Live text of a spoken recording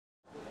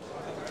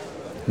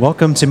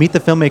Welcome to Meet the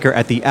Filmmaker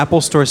at the Apple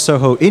Store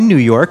Soho in New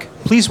York.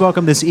 Please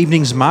welcome this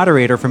evening's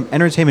moderator from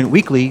Entertainment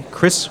Weekly,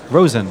 Chris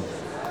Rosen.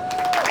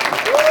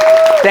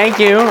 Thank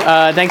you.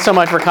 Thanks so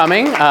much for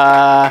coming.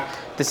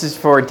 This is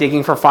for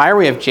Digging for Fire.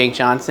 We have Jake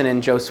Johnson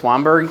and Joe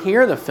Swanberg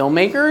here, the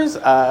filmmakers.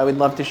 We'd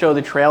love to show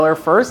the trailer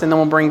first, and then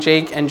we'll bring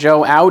Jake and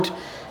Joe out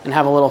and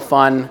have a little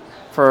fun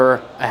for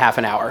a half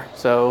an hour.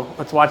 So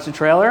let's watch the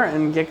trailer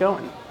and get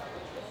going.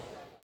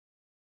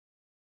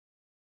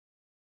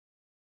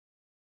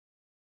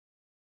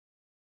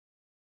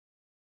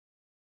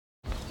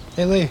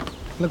 Hey Lee,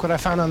 look what I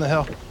found on the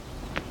hill.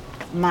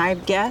 My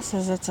guess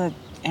is it's an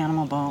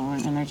animal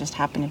bone, and there just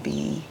happened to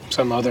be...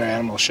 Some other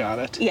animal shot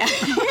it. Yeah.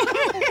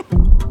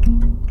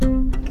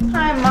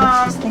 Hi, Mom.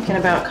 I was thinking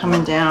about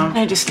coming down.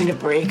 I just need a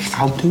break.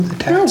 I'll do the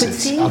taxes. No, but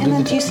see, and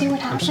then do you see what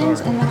happens?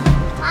 And then...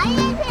 Why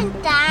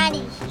isn't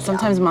Daddy?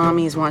 Sometimes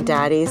mommies want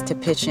daddies to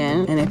pitch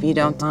in, and if you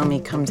don't,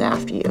 mommy comes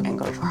after you and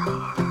goes,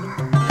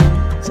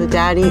 "Rawr." So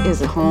daddy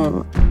is at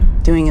home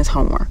doing his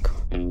homework.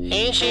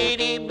 Ain't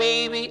shady,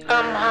 baby,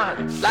 I'm hot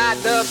like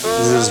the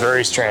This is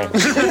very strange.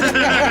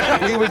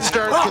 We would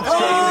start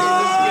constructing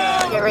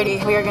this. Get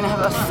ready. We are going to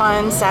have a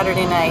fun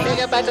Saturday night.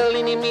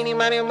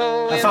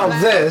 I found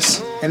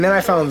this, and then I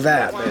found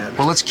that, man.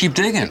 Well, let's keep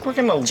digging. We're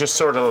gonna just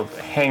sort of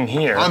hang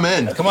here. I'm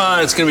in. Come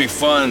on, it's gonna be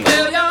fun.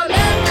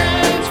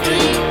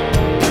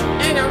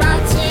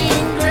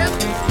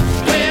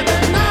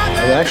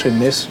 I actually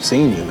miss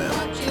seeing you,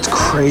 man. It's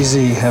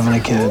crazy having a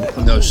kid.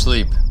 No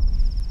sleep.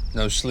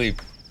 No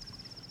sleep.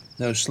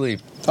 No sleep.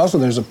 Also,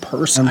 there's a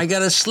person. I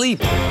gotta sleep.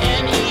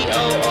 I'm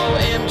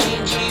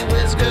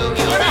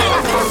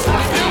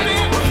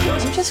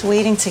just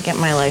waiting to get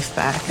my life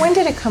back. When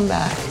did it come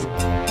back?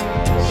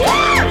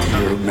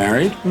 You're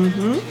married?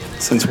 Mm-hmm.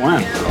 Since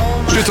when?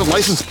 Just a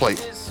license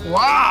plate.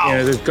 Wow! You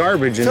know, there's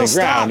garbage in Phil, the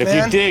ground. stop, If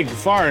man. you dig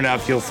far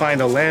enough, you'll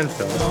find a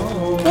landfill.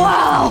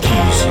 Wow!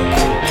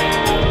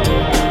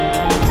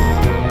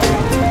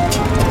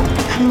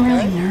 I'm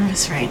really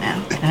nervous right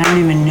now, and I don't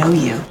even know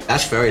you.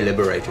 That's very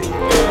liberating.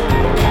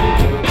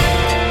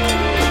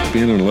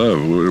 Being in love,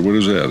 what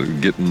is that?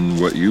 Getting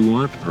what you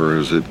want, or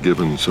is it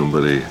giving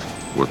somebody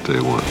what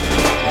they want?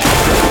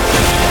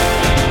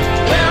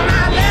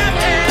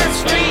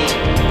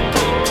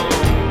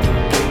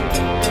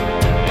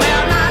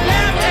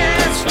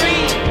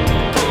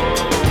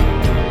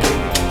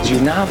 You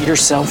knob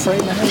yourself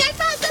right now? I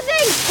found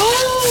something!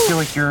 I feel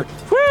like you're...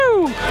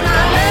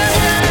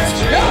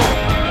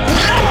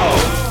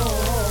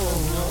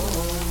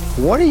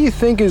 What do you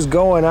think is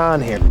going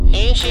on here?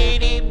 Ain't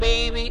shady,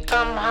 baby,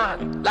 I'm hot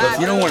But if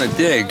you don't want to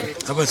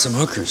dig, how about some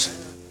hookers?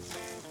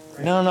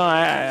 No,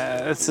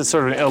 it's a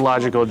sort of an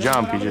illogical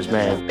jump you just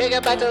made. Big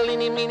up and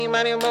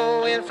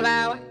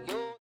flower.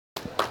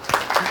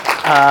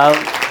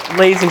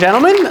 Ladies and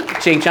gentlemen,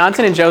 Jake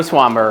Johnson and Joe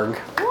Swanberg.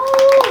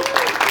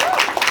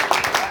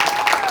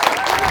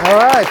 All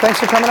right, thanks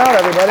for coming out,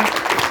 everybody.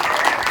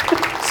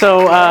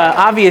 So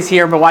obvious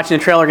here, but watching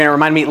the trailer gonna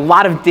remind me a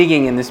lot of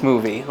digging in this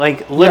movie,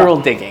 like literal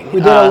digging. We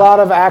did a lot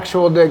of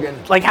actual digging.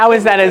 Like, how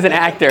is that as an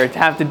actor to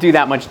have to do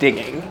that much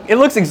digging? It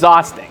looks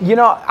exhausting. You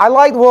know,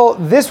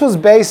 this was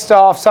based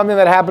off something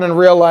that happened in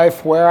real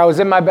life where I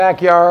was in my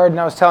backyard and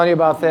I was telling you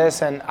about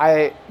this, and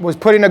I was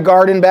putting a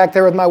garden back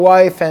there with my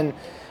wife, and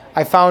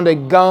I found a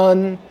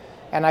gun,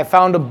 and I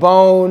found a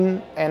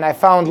bone, and I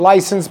found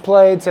license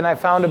plates, and I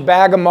found a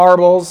bag of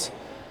marbles.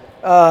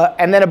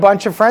 And then a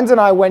bunch of friends and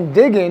I went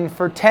digging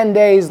for 10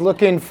 days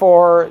looking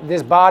for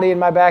this body in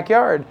my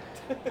backyard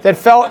that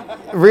felt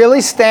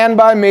really stand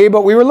by me,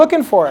 but we were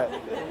looking for it.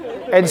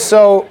 And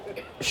so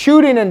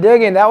shooting and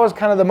digging, that was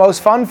kind of the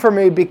most fun for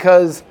me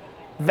because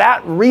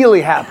that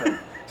really happened.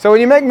 So when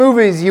you make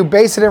movies, you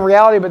base it in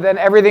reality, but then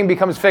everything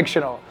becomes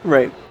fictional.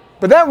 Right.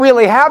 But that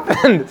really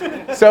happened.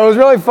 So it was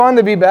really fun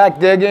to be back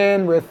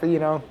digging with,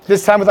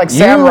 this time with like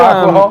Sam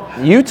Rockwell.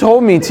 You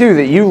told me too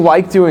that you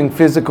like doing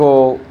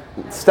physical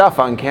stuff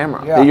on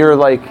camera. Yeah. That you're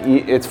like,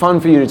 it's fun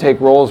for you to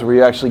take roles where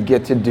you actually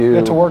get to do.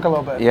 Get to work a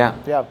little bit. Yeah.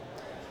 Yeah.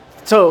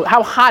 So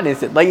how hot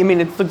is it? Like, I mean,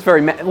 it looks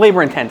very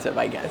labor intensive,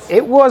 I guess.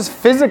 It was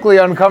physically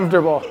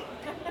uncomfortable.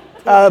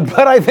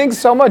 But I think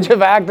so much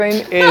of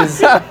acting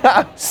is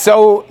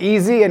so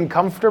easy and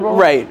comfortable.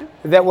 Right.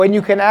 That when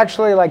you can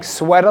actually like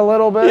sweat a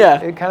little bit, Yeah.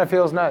 it kind of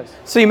feels nice.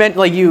 So you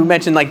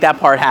mentioned like that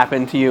part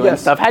happened to you and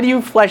Yes. stuff. How do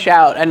you flesh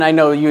out? And I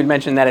know you had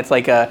mentioned that it's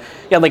like you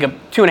had like a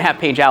 2.5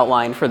 page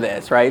outline for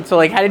this, right? So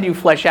like, how did you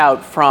flesh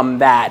out from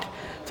that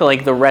to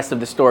like the rest of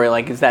the story?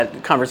 Like, is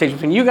that conversation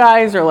between you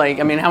guys, or like,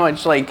 I mean, how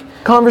much like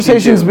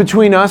Conversations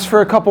between us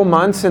for a couple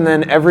months, and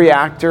then every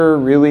actor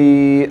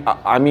really,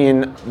 I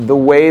mean, the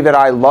way that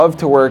I love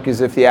to work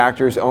is if the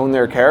actors own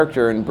their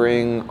character and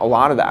bring a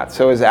lot of that.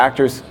 So as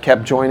actors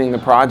kept joining the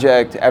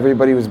project,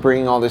 everybody was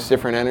bringing all this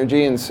different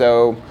energy, and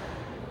so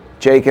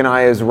Jake and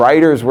I as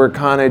writers were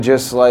kind of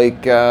just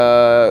like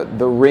the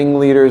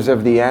ringleaders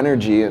of the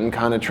energy and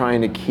kind of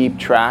trying to keep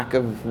track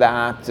of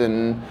that.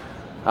 And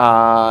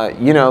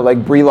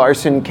like Brie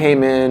Larson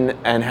came in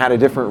and had a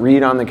different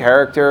read on the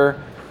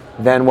character,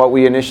 than what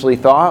we initially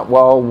thought,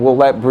 well,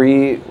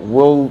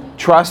 we'll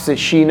trust that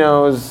she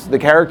knows the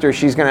character,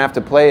 she's going to have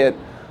to play it.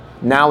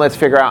 Now let's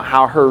figure out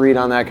how her read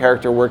on that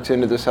character works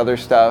into this other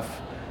stuff.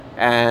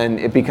 And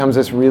it becomes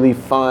this really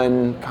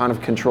fun kind of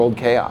controlled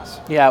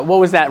chaos. Yeah, what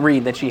was that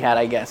read that she had,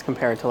 I guess,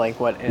 compared to like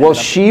what? Well,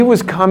 she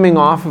was coming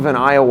off of an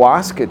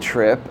ayahuasca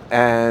trip,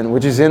 and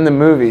which is in the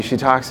movie. She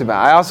talks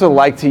about. I also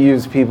like to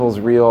use people's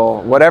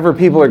real, whatever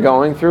people are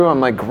going through.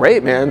 I'm like,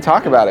 great, man,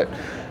 talk about it.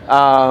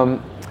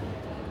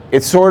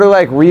 It sort of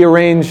like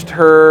rearranged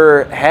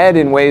her head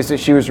in ways that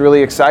she was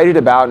really excited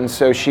about, and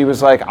so she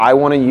was like, I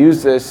want to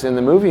use this in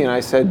the movie, and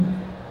I said,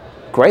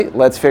 great,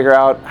 let's figure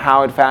out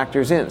how it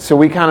factors in. So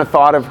we kind of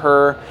thought of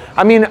her,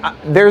 I mean,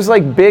 there's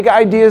like big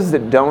ideas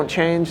that don't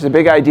change. The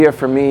big idea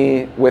for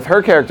me with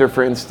her character,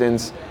 for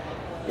instance,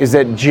 is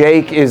that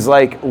Jake is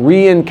like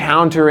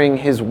re-encountering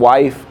his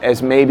wife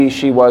as maybe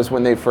she was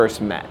when they first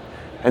met.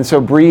 And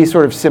so Bree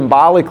sort of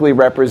symbolically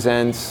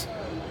represents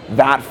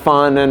that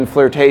fun and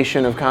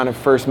flirtation of kind of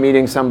first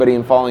meeting somebody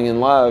and falling in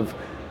love.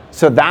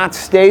 So that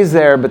stays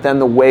there, but then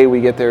the way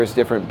we get there is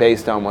different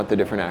based on what the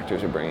different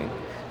actors are bringing.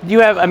 Do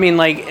you have, I mean,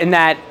 like in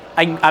that,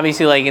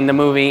 obviously like in the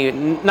movie,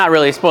 not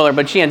really a spoiler,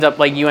 but she ends up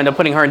like, you end up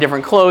putting her in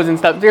different clothes and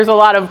stuff. There's a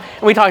lot of,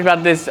 and we talked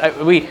about this, I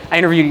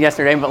interviewed you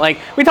yesterday, but like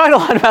we talked a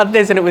lot about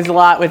this, and it was a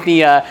lot with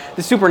the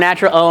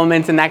supernatural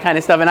elements and that kind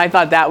of stuff. And I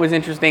thought that was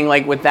interesting,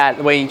 like with that,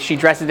 the way she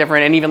dresses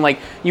different, and even like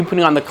you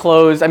putting on the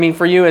clothes. I mean,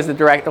 for you as the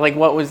director, like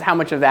how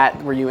much of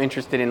that were you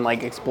interested in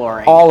like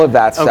exploring? All of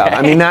that stuff. Okay.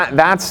 I mean,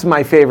 that's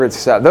my favorite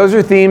stuff. Those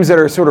are themes that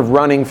are sort of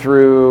running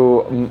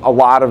through a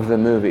lot of the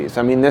movies.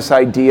 I mean, this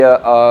idea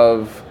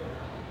of,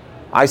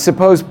 I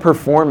suppose,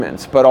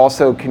 performance, but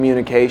also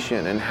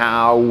communication, and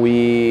how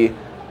we,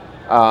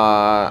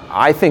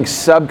 I think,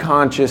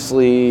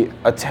 subconsciously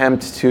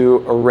attempt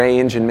to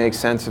arrange and make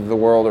sense of the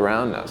world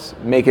around us,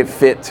 make it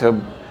fit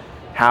to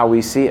how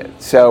we see it.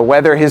 So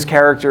whether his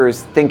character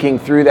is thinking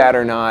through that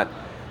or not,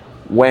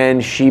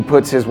 when she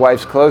puts his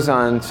wife's clothes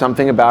on,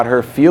 something about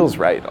her feels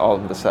right all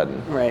of a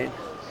sudden. Right.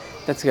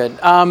 That's good.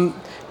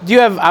 Do you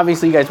have,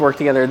 obviously you guys work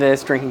together,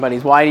 Drinking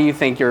Buddies. Why do you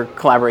think your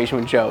collaboration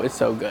with Joe is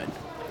so good?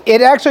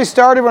 It actually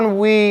started when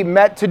we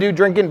met to do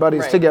Drinking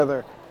Buddies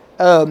together.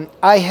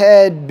 I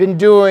had been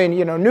doing,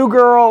 New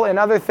Girl and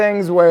other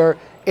things where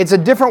it's a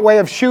different way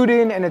of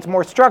shooting, and it's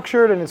more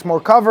structured and it's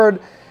more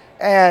covered.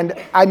 And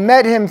I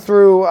met him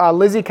through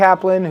Lizzie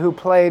Kaplan, who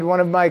played one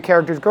of my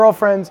character's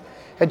girlfriends.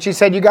 And she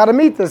said, you got to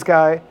meet this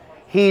guy.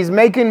 He's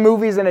making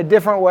movies in a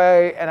different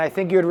way, and I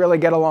think you'd really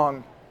get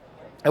along.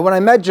 And when I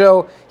met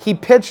Joe, he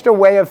pitched a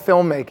way of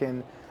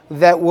filmmaking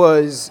that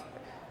was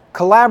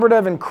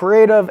collaborative and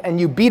creative,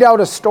 and you beat out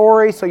a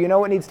story so you know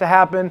what needs to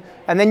happen,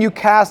 and then you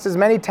cast as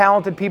many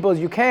talented people as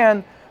you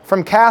can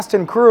from cast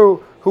and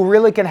crew who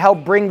really can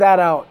help bring that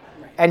out.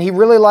 And he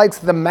really likes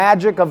the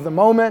magic of the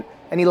moment,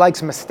 and he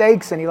likes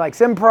mistakes, and he likes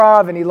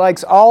improv, and he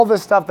likes all the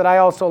stuff that I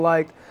also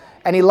like,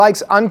 and he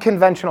likes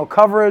unconventional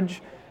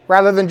coverage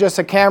rather than just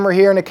a camera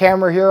here and a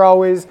camera here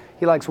always.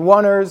 He likes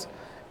oneers,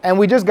 and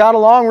we just got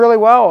along really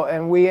well,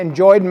 and we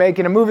enjoyed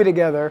making a movie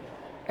together.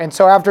 And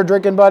so after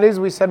Drinking Buddies,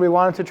 we said we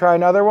wanted to try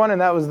another one,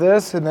 and that was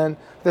this. And then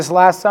this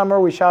last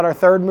summer, we shot our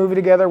third movie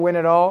together, Win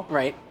It All.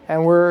 Right.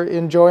 And we're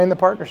enjoying the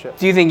partnership.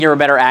 Do you think you're a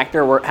better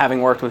actor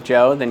having worked with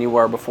Joe than you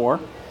were before?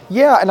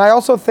 Yeah, and I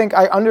also think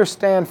I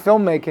understand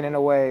filmmaking in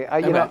a way.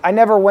 I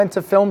never went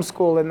to film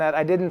school in that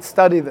I didn't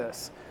study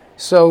this.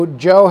 So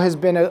Joe has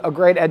been a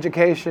great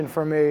education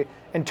for me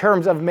in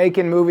terms of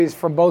making movies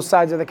from both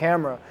sides of the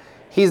camera.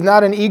 He's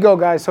not an ego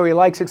guy, so he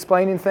likes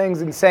explaining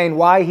things and saying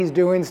why he's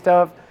doing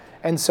stuff.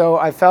 And so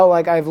I felt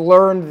like I've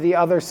learned the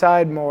other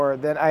side more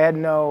that I had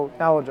no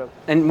knowledge of.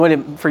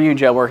 And for you,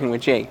 Joe, working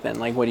with Jake, then,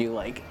 like, what do you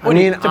like? To put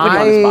you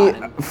on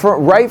the spot.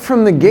 Right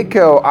from the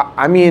get-go,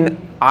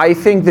 I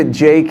think that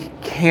Jake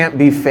can't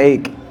be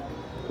fake,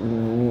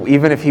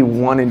 even if he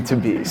wanted to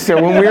be.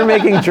 So when we were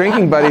making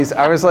Drinking Buddies,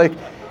 I was like,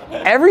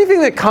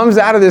 everything that comes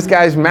out of this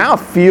guy's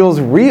mouth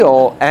feels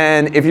real.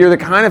 And if you're the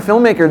kind of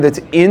filmmaker that's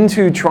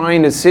into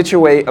trying to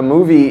situate a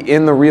movie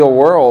in the real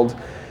world,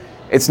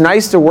 it's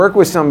nice to work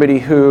with somebody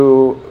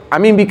who,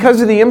 because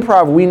of the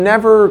improv, we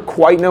never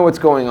quite know what's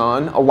going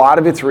on. A lot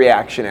of it's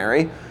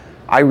reactionary.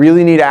 I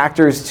really need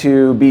actors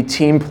to be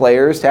team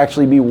players, to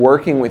actually be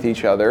working with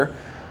each other.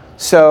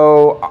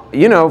 So,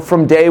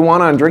 from day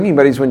one on Drinking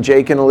Buddies, when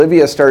Jake and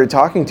Olivia started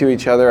talking to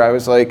each other, I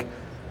was like,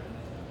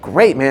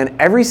 great, man.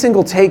 Every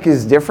single take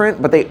is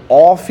different, but they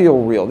all feel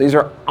real. These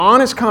are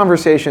honest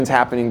conversations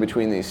happening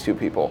between these two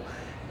people.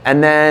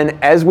 And then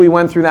as we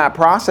went through that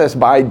process,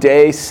 by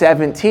day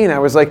 17, I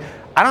was like,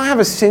 I don't have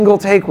a single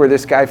take where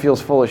this guy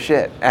feels full of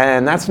shit.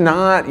 And that's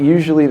not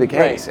usually the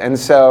case. Right. And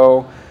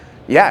so,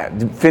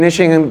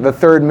 finishing the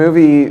third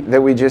movie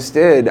that we just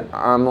did,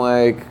 I'm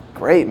like,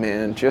 great,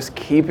 man, just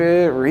keep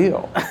it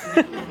real.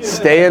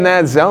 Stay in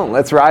that zone.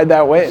 Let's ride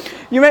that wave.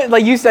 You meant,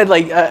 like you said,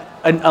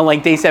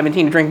 on day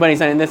 17, Drink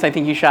Buddies, and this I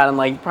think you shot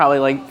in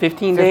probably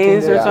 15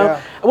 days or so.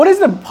 Yeah. What is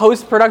the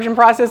post-production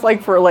process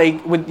like for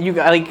with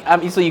you?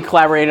 Obviously you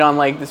collaborated on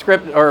the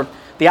script or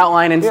the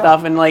outline and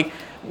stuff, and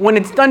when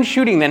it's done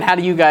shooting, then how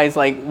do you guys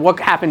what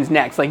happens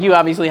next? Like you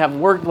obviously have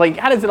work. Like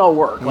how does it all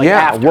work? Like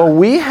after? Well,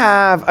 we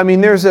have. I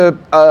mean, there's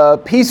a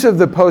piece of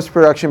the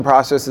post-production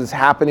process that's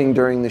happening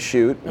during the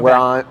shoot,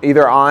 where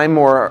either I'm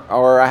or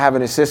I have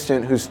an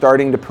assistant who's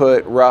starting to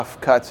put rough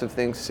cuts of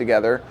things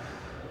together.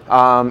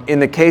 In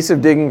the case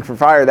of Digging for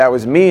Fire, that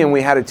was me, and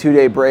we had a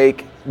 2-day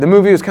break. The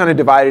movie was kind of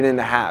divided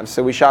into halves.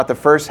 So we shot the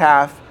first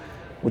half,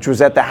 which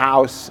was at the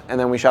house, and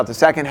then we shot the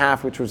second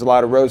half, which was a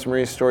lot of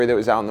Rosemary's story that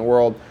was out in the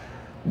world.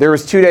 There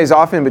was 2 days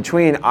off in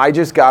between. I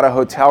just got a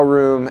hotel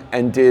room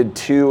and did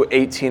 2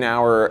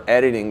 18-hour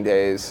editing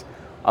days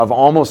of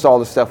almost all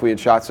the stuff we had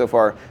shot so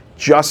far,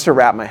 just to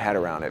wrap my head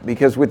around it.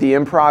 Because with the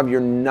improv,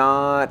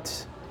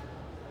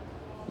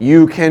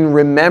 you can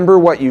remember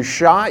what you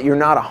shot. You're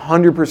not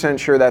 100%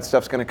 sure that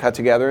stuff's going to cut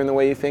together in the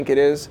way you think it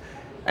is.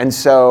 And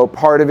so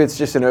part of it's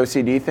just an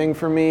OCD thing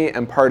for me,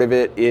 and part of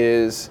it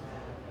is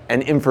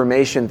an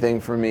information thing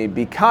for me,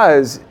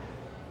 because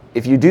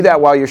if you do that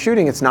while you're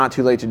shooting, it's not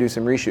too late to do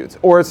some reshoots,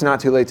 or it's not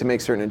too late to make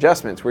certain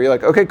adjustments where you're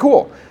like, okay,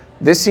 cool.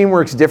 This scene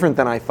works different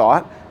than I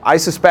thought. I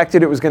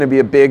suspected it was going to be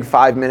a big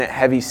 5-minute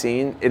heavy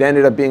scene. It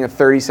ended up being a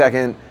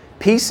 30-second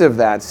piece of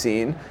that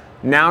scene.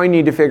 Now I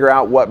need to figure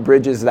out what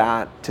bridges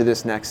that to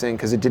this next scene,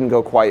 because it didn't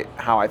go quite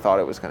how I thought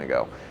it was going to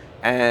go.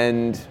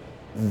 And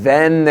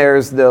then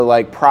there's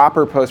the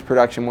proper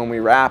post-production when we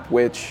wrap,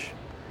 which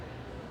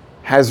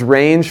has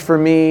ranged for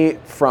me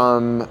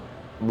from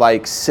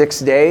 6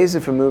 days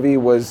if a movie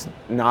was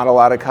not a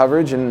lot of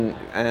coverage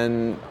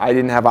and I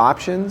didn't have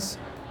options.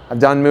 I've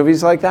done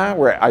movies like that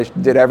where I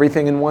did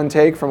everything in one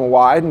take from a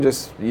wide and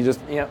you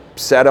just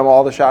set them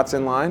all the shots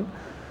in line,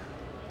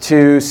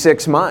 to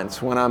 6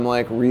 months when I'm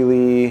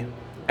really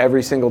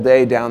every single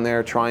day down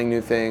there trying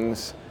new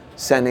things,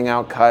 sending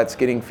out cuts,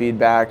 getting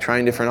feedback,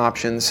 trying different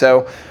options.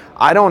 So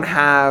I don't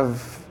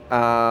have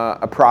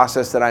a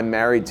process that I'm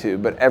married to,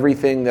 but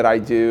everything that I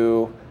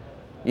do,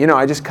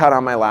 I just cut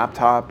on my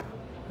laptop.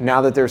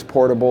 Now that there's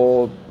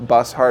portable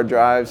bus hard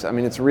drives, I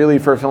mean, it's really,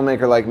 for a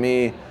filmmaker like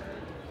me,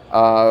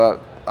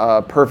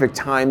 a perfect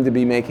time to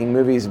be making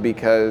movies,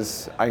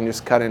 because I can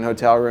just cut in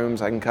hotel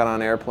rooms, I can cut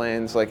on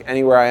airplanes,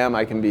 anywhere I am,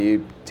 I can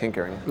be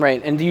tinkering.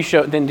 Right, and do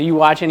you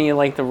watch any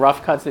of the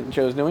rough cuts that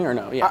Joe's doing, or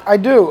no? Yeah, I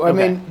do. I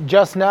mean,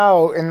 just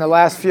now in the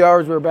last few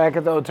hours, we were back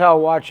at the hotel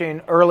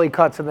watching early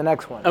cuts of the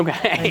next one.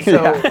 Okay. And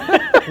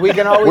so we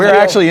can always. We're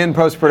actually in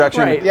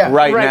post-production right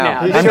now.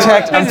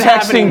 I'm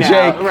texting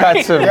Jake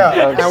cuts of.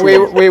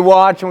 And we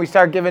watch and we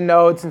start giving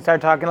notes and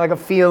start talking a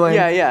feeling.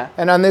 Yeah.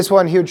 And on this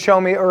one, he would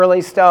show me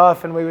early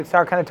stuff, and we would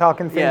start kind of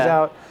talking things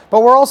out.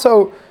 But we're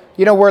also,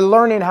 we're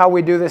learning how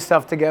we do this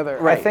stuff together.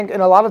 Right. I think,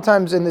 and a lot of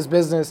times in this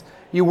business,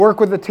 you work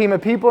with a team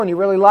of people and you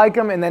really like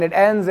them, and then it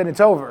ends and it's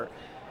over.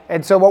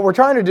 And so what we're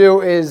trying to do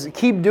is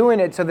keep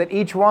doing it so that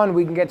each one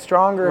we can get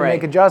stronger and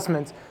make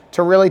adjustments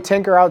to really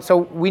tinker out, so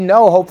we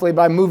know, hopefully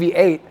by movie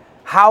 8,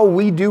 how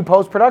we do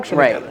post-production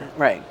together.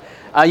 Right.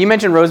 You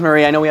mentioned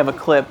Rosemary. I know we have a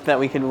clip that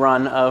we could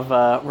run of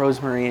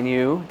Rosemary and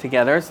you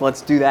together, so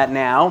let's do that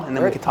now, and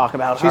then we could talk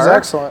about her. She's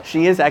excellent.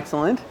 She is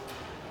excellent.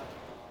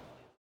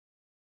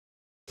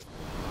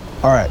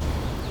 All right.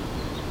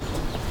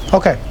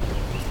 Okay.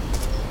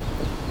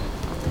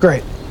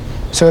 Great.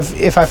 So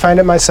if I find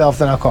it myself,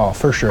 then I'll call,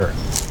 for sure.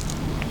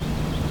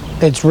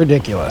 It's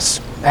ridiculous.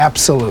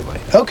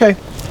 Absolutely. Okay.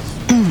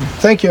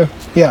 Thank you.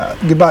 Yeah,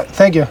 goodbye.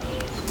 Thank you.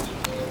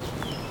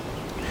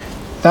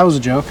 That was a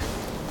joke.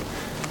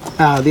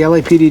 The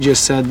LAPD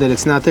just said that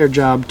it's not their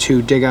job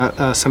to dig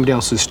out somebody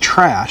else's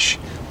trash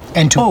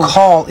and to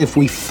call if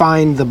we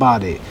find the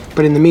body.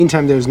 But in the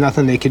meantime, there's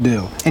nothing they could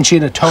do. And she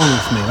had a tone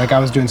with me, like I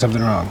was doing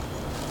something wrong.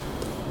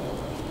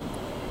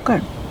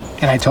 Good.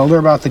 And I told her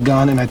about the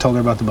gun, and I told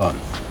her about the bone.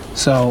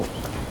 So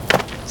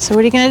what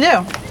are you gonna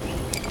do?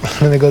 I'm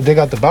gonna go dig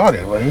out the body,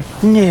 right?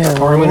 No.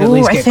 Or I'm gonna at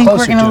least get I think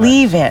closer we're gonna to it.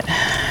 leave it.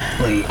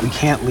 We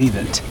can't leave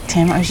it.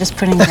 Tim, I was just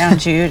putting down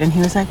Jude, and he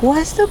was like,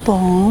 "What's the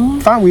bone?"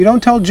 Fine, we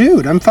don't tell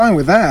Jude. I'm fine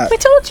with that. We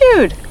told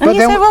Jude, and But he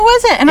then said, "What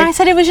was it?" And I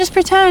said, "It was just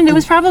pretend. It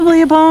was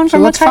probably a bone So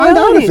from a let's find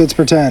out coyote." if it's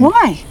pretend.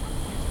 Why?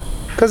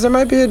 Because there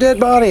might be a dead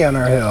body on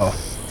our hill.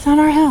 It's not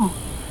our hill.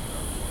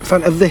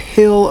 Fun of the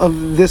hill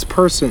of this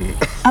person.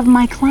 Of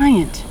my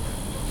client.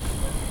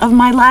 Of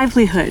my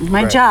livelihood,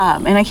 my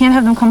job. And I can't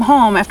have them come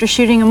home after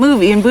shooting a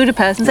movie in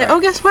Budapest and say, "Oh,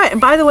 guess what?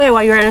 And by the way,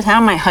 while you were out of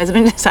town, my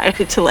husband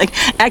decided to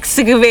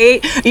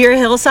excavate your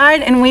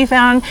hillside, and we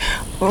found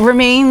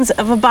remains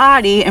of a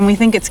body, and we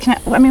think it's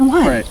what?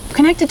 Right.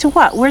 Connected to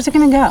what? Where's it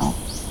gonna go?"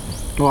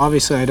 Well,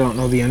 obviously, I don't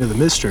know the end of the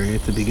mystery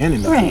at the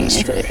beginning of the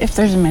mystery. If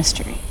there's a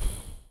mystery.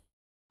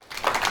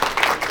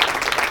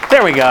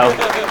 There we go.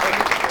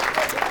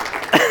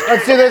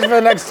 Let's do this for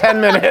the next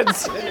 10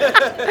 minutes.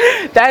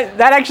 That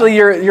actually,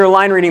 your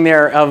line reading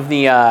there of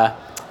the,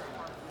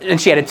 and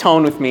she had a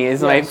tone with me,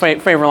 is my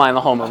favorite line in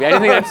the whole movie. I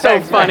just think that's so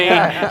funny,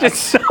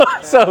 just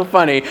so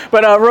funny.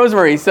 But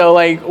Rosemary, so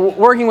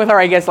working with her,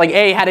 I guess,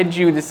 how did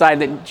you decide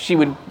that she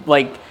would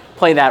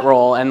play that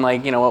role, and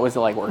what was it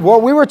like working?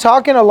 Well, we were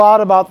talking a lot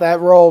about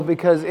that role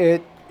because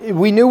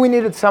we knew we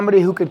needed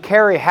somebody who could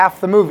carry half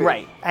the movie.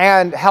 Right.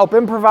 And help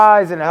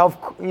improvise and help,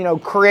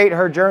 create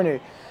her journey.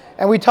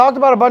 And we talked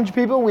about a bunch of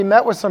people, we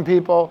met with some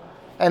people,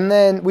 and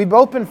then we've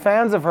both been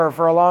fans of her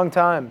for a long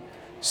time.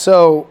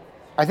 So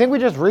I think we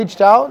just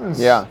reached out and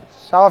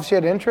saw if she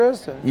had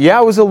interest. Yeah,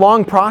 it was a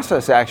long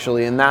process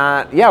actually, in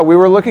that, we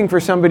were looking for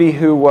somebody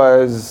who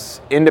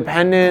was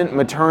independent,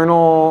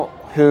 maternal,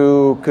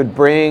 who could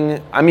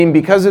bring,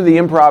 because of the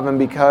improv and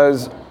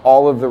because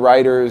all of the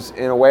writers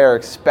in a way are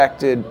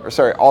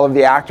all of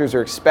the actors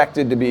are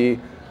expected to be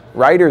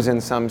writers in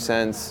some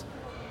sense,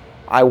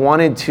 I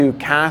wanted to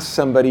cast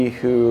somebody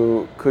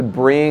who could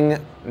bring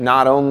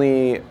not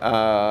only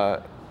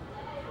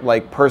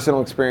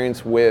personal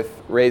experience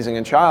with raising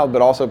a child,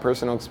 but also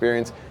personal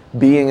experience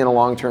being in a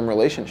long-term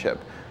relationship,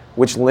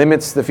 which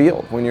limits the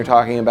field when you're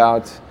talking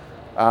about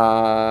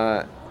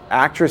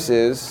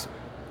actresses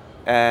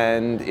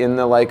and in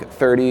the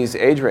 30s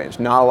age range.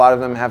 Not a lot of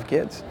them have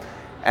kids.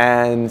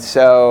 And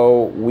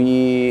so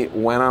we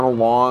went on a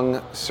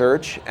long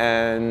search,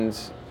 and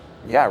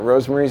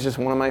Rosemary's just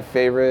one of my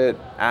favorite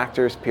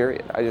actors,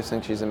 period. I just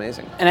think she's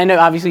amazing. And I know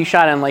obviously you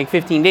shot in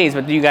 15 days,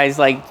 but do you guys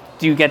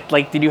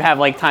did you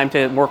have time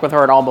to work with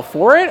her at all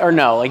before it, or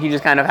no? You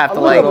just kind of have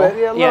to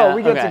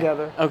we get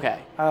together. Okay.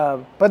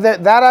 But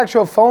that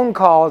actual phone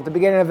call at the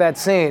beginning of that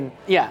scene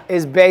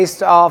is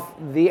based off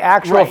the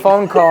actual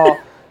phone call.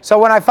 So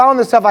when I found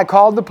this stuff, I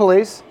called the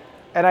police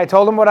and I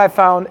told them what I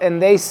found,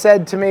 and they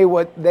said to me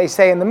what they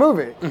say in the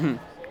movie. Mm-hmm.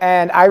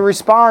 And I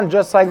respond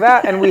just like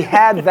that, and we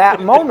had that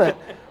moment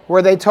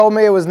where they told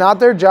me it was not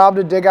their job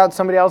to dig out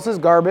somebody else's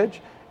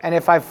garbage, and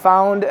if I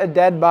found a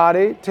dead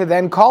body, to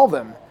then call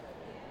them.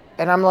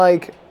 And I'm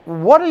like,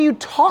 what are you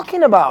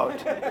talking about?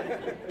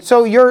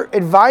 So you're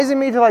advising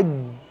me to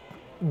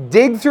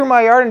dig through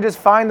my yard and just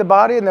find the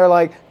body? And they're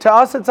like, to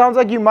us it sounds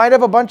like you might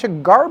have a bunch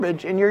of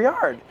garbage in your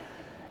yard.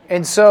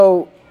 And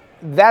so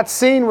that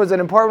scene was an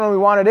important one we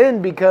wanted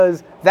in,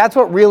 because that's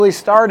what really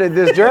started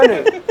this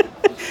journey.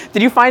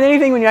 Did you find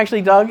anything when you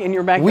actually dug in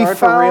your backyard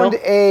for real? We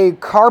found a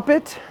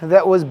carpet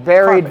that was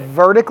buried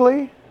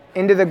vertically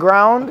into the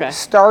ground,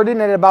 starting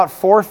at about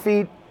 4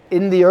 feet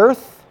in the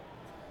earth.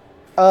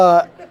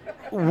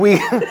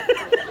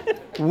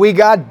 We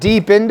got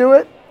deep into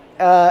it,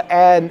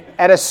 and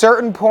at a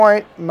certain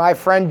point, my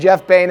friend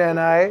Jeff Baina and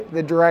I,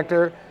 the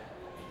director,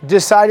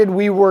 decided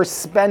we were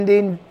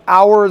spending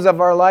hours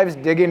of our lives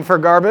digging for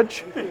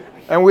garbage,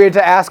 and we had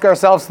to ask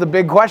ourselves the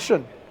big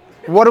question: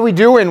 what are we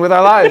doing with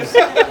our lives?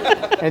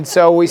 And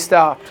so we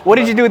stopped. What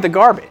did you do with the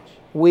garbage?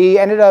 We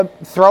ended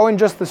up throwing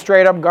just the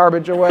straight up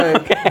garbage away.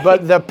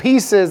 But the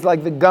pieces,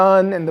 like the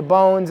gun and the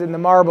bones and the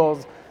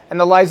marbles and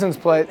the license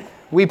plate,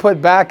 we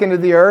put back into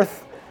the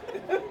earth,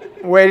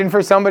 waiting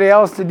for somebody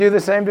else to do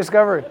the same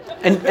discovery.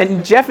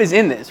 And Jeff is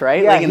in this,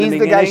 right? Yeah, he's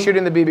the guy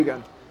shooting the BB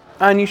gun.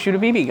 And you shoot a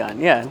BB gun,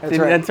 yeah.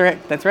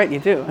 That's right, you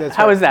do.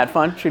 How was that,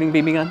 fun, shooting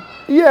BB gun?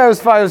 Yeah, it was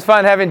fun. It was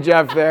fun having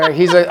Jeff there.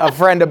 He's a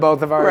friend of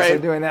both of ours, so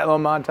doing that little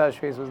montage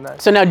piece was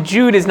nice. So now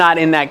Jude is not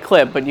in that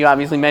clip, but you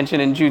obviously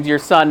mentioned, and Jude's your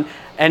son,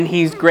 and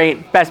he's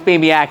great, best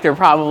baby actor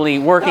probably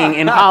working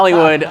in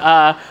Hollywood.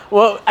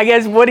 Well, I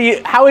guess,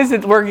 how is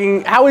it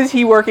working, how is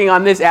he working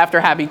on this after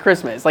Happy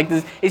Christmas?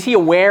 Is he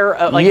aware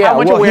of, how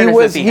much awareness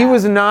does he have? He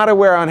was not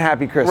aware on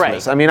Happy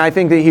Christmas. Right. I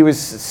think that he was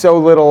so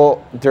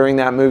little during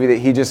that movie that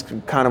he just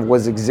kind of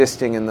was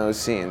existing in those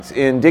scenes.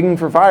 In Digging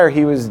for Fire,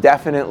 he was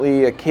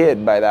definitely a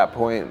kid by that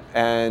point,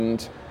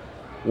 and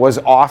was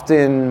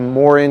often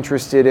more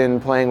interested in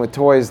playing with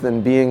toys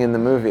than being in the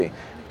movie.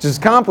 Which is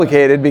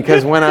complicated,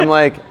 because when I'm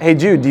like, hey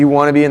Jude, do you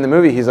want to be in the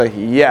movie? He's like,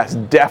 yes,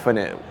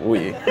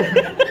 definitely.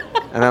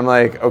 And I'm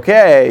like,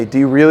 okay, do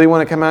you really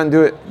want to come out and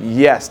do it?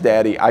 Yes,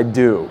 Daddy, I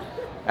do.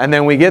 And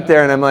then we get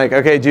there and I'm like,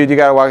 okay, Jude, you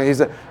gotta walk. He's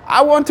like,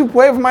 I want to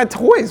play with my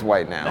toys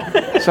right now.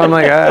 So I'm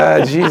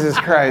like, Jesus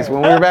Christ.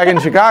 When we were back in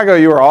Chicago,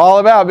 you were all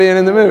about being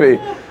in the movie.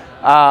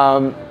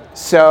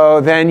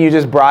 So then you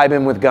just bribe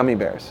him with gummy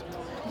bears.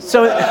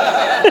 So,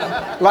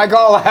 like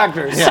all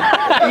actors.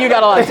 Yeah. You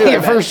got a lot to it.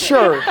 Yeah, for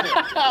sure.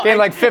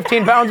 Gained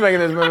 15 pounds making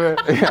this movie.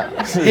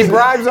 Yeah. He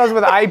bribes us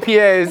with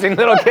IPAs and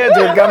little kids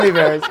with gummy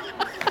bears.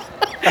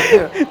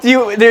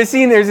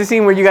 There's a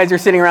scene where you guys are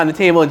sitting around the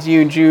table. It's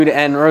you, Jude,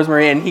 and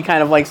Rosemary, and he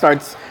kind of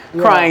starts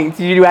crying.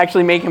 Did you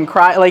actually make him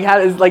cry? Is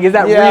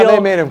that real? Yeah, they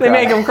made him cry. They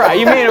make him cry.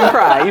 You made him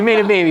cry. You made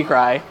a baby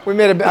cry. We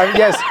made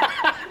yes,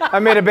 I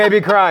made a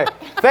baby cry.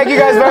 Thank you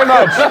guys very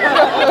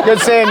much. Good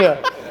seeing you.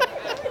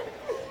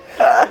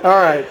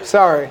 All right,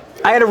 sorry.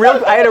 I had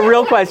a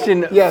real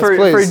question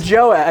for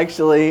Joe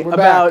actually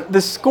about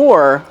the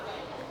score,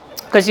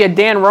 because you had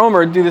Dan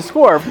Romer do the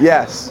score.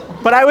 Yes.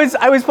 But I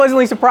was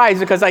pleasantly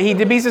surprised, because he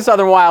did Beast of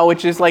Southern Wild,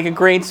 which is a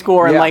great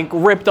score and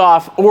ripped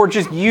off or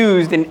just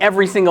used in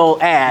every single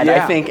ad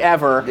I think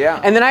ever. Yeah.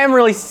 And then I haven't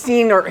really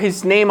seen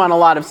his name on a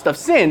lot of stuff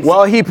since.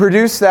 Well, he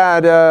produced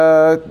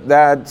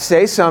that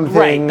Say Something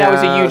right. That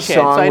was a huge hit.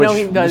 Song, so I know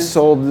which he does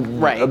sold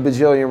a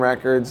bajillion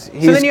records.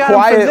 He's then you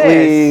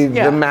quietly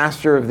the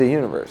master of the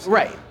universe.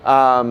 Right.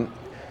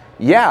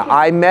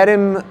 I met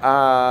him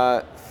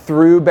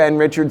through Ben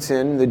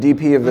Richardson, the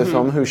DP of this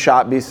film, who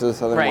shot Beasts of the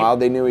Southern Wild.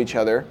 They knew each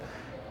other.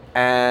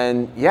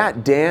 And yeah,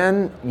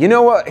 Dan, you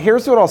know what?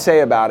 Here's what I'll say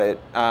about it.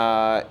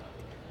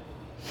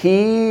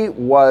 He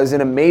was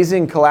an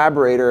amazing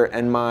collaborator,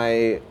 and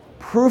my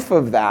proof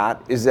of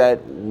that is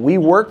that we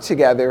worked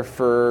together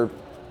for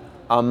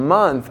a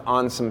month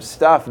on some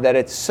stuff that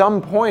at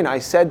some point I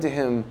said to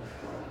him,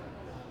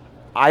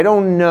 I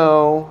don't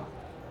know,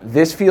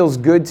 this feels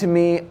good to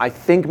me. I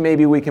think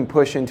maybe we can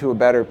push into a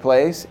better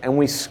place. And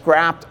we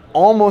scrapped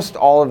almost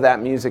all of that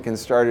music and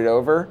started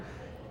over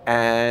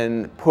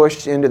and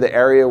pushed into the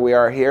area we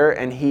are here.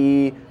 And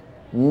he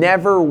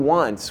never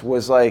once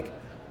was like,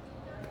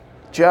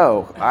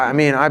 Joe, I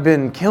mean, I've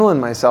been killing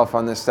myself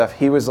on this stuff.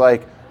 He was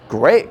like,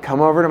 great,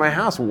 come over to my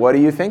house. What are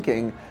you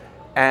thinking?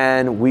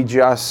 And we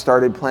just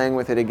started playing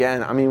with it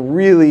again. I mean,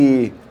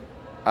 really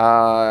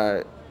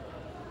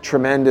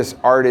tremendous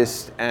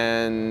artist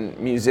and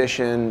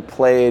musician,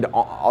 played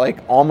like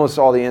almost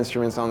all the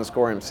instruments on the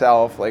score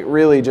himself. Like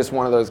really just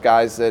one of those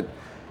guys that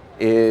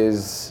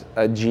is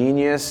a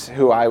genius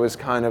who I was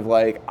kind of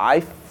like, I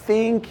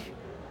think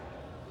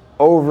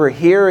over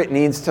here it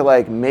needs to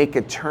like make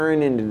a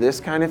turn into this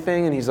kind of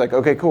thing. And he's like,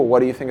 okay, cool,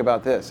 what do you think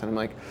about this? And I'm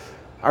like,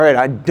 all right,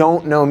 I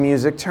don't know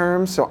music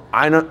terms, so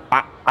I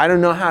don't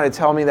know how to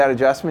tell me that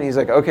adjustment. He's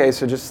like, okay,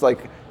 so just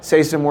like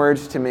say some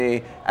words to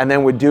me, and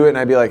then would do it, and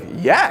I'd be like,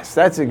 yes,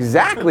 that's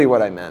exactly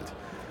what I meant.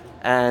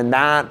 And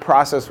that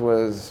process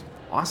was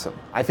awesome.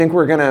 I think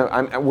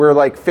we're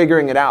like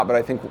figuring it out, but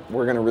I think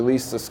we're gonna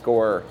release the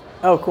score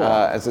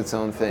as its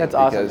own thing. That's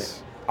awesome.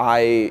 Because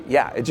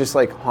it just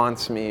like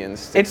haunts me and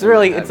sticks It's in my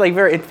really, head. it's like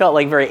very, it felt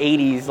like very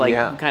 80s,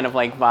 like kind of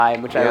like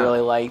vibe, which I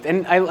really liked.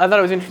 And I thought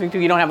it was interesting too,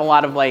 you don't have a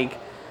lot of like,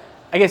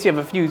 I guess you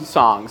have a few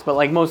songs, but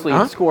like mostly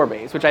score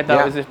based, which I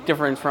thought was a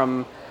difference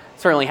from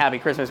certainly Happy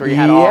Christmas, where you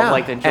had all of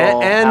like the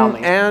Joel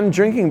and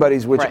Drinking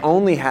Buddies, which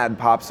only had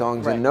pop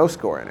songs and no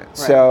score in it.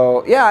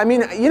 So yeah, I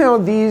mean, you know,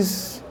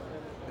 these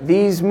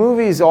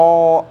movies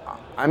all,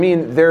 I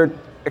mean, they're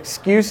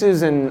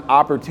excuses and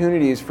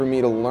opportunities for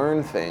me to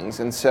learn things.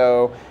 And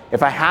so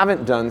if I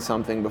haven't done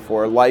something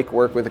before, like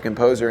work with a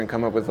composer and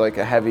come up with like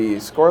a heavy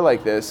score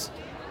like this,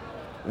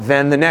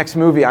 then the next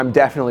movie I'm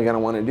definitely going to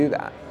want to do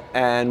that.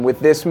 And with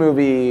this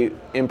movie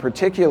in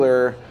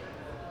particular,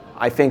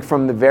 I think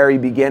from the very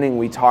beginning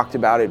we talked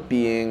about it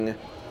being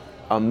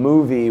a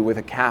movie with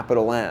a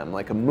capital M,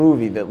 like a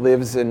movie that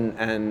lives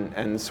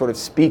and sort of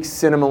speaks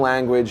cinema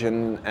language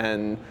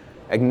and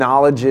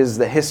acknowledges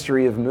the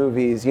history of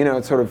movies. You know,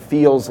 it sort of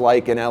feels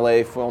like an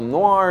LA film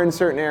noir in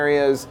certain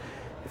areas.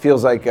 It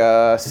feels like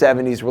a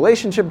 70s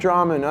relationship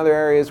drama in other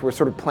areas. We're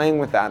sort of playing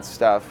with that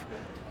stuff.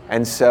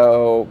 And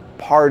so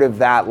part of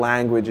that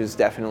language is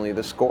definitely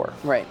the score.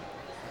 Right.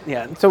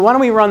 Yeah, so why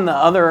don't we run the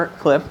other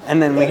clip, and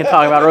then we can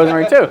talk about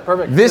Rosemary too.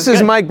 Perfect. This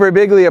is Mike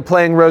Birbiglia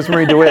playing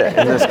Rosemary DeWitt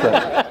in this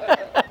clip.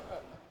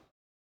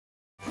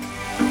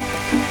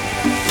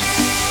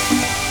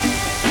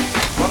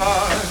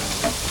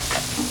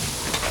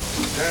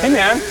 Hey,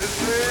 man.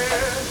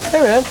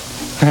 Hey, man.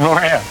 How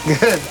are you?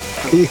 Good.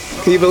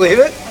 Can you believe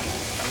it?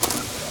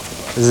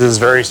 This is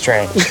very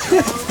strange.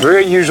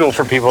 Very unusual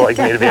for people like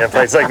me to be at a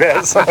place like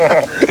this.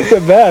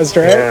 The best,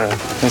 right? Yeah,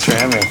 thanks for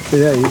having me.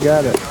 Yeah, you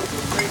got it.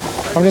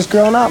 I'm just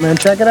grilling out, man.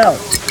 Check it out.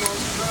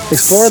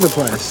 Explore the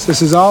place.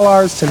 This is all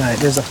ours tonight.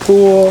 There's a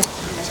pool.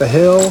 It's a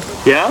hill.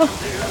 Yeah?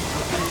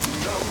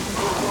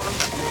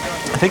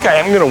 I think I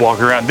am going to walk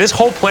around. This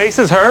whole place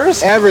is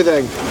hers?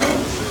 Everything.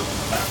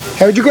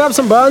 Hey, would you grab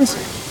some buns?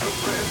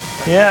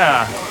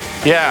 Yeah.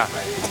 Yeah.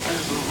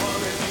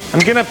 I'm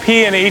going to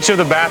pee in each of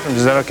the bathrooms.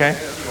 Is that okay?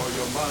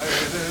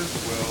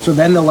 So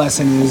then the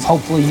lesson is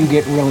hopefully you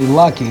get really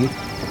lucky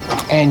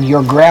and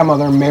your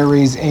grandmother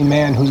marries a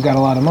man who's got a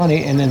lot of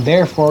money, and then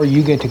therefore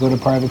you get to go to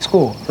private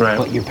school. Right.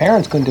 But your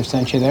parents couldn't have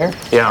sent you there.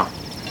 Yeah.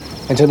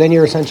 And so then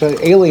you're essentially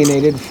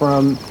alienated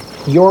from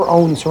your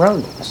own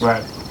surroundings.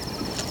 Right.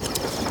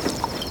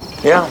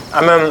 Yeah,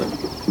 I mean,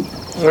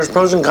 there's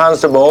pros and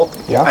cons to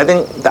both. Yeah. I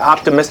think the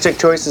optimistic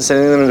choice is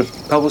sending them to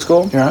public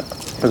school. Yeah.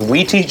 Because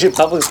we teach at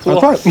public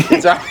school. That's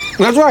right.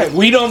 That's right.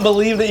 We don't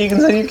believe that you can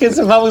send your kids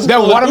to public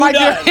school. Then what am I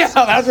doing? does?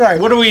 Yeah, that's right.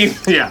 What are we?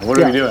 Yeah. What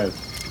are we doing?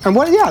 And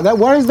what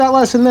is that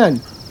lesson then?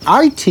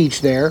 I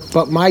teach there,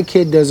 but my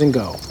kid doesn't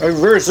go. I'm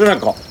very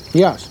cynical.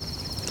 Yes.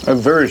 I'm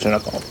very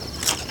cynical.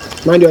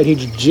 Mind you, I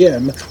teach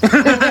gym.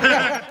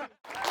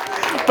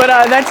 But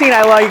that scene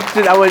I liked.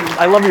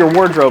 I love your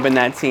wardrobe in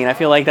that scene. I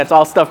feel like that's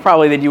all stuff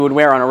probably that you would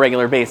wear on a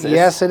regular basis.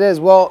 Yes, it is.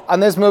 Well, on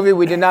this movie,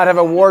 we did not have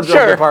a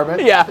wardrobe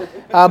department. Yeah.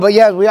 But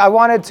yeah, I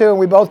wanted to, and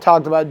we both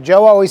talked about it.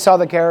 Joe always saw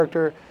the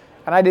character,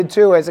 and I did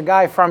too, as a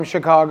guy from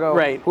Chicago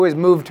who has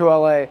moved to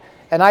LA.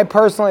 And I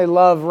personally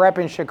love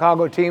repping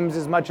Chicago teams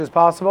as much as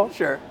possible.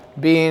 Sure.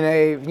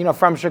 Being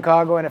from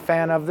Chicago and a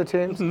fan of the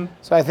teams. Mm-hmm.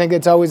 So I think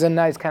it's always a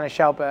nice kind of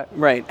shout back.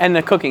 Right. And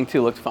the cooking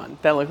too looked fun.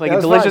 That looked like a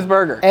delicious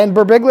burger. And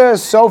Birbiglia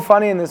is so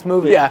funny in this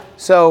movie. Yeah.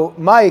 So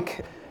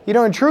Mike,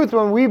 in truth,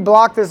 when we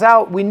blocked this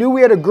out, we knew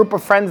we had a group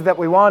of friends that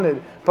we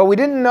wanted, but we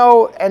didn't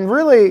know, and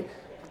really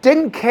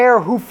didn't care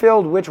who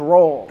filled which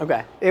role.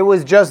 Okay. It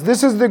was just,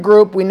 this is the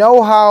group. We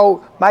know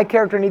how my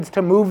character needs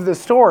to move the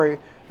story,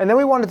 and then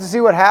we wanted to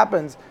see what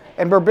happens.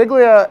 And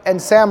Birbiglia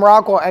and Sam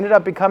Rockwell ended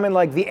up becoming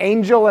like the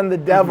angel and the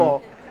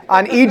devil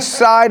on each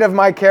side of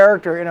my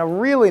character in a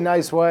really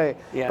nice way.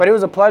 Yeah. But it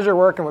was a pleasure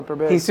working with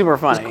Birbiglia. He's super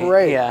funny. He's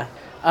great. Yeah.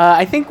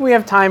 I think we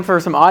have time for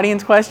some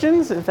audience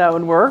questions, if that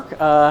would work.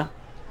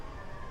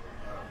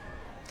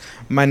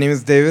 My name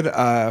is David.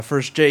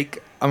 First,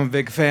 Jake, I'm a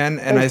big fan,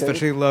 and I Thanks,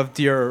 especially loved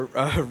your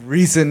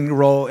recent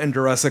role in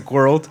Jurassic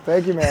World.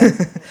 Thank you,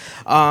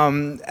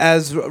 man.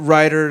 As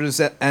writers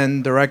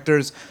and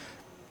directors,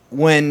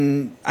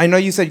 when I know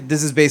you said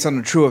this is based on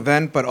a true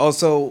event, but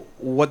also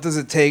what does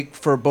it take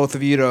for both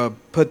of you to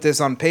put this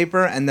on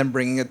paper and then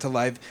bringing it to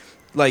life,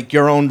 like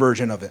your own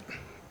version of it?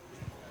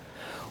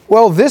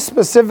 Well, this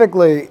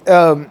specifically,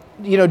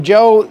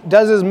 Joe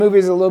does his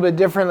movies a little bit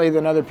differently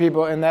than other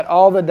people in that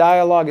all the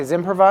dialogue is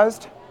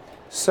improvised.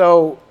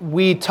 So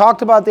we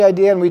talked about the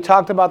idea and we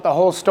talked about the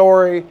whole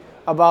story,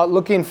 about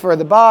looking for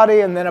the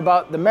body and then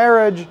about the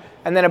marriage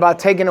and then about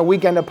taking a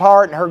weekend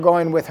apart and her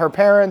going with her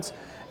parents.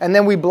 And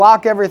then we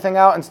block everything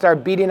out and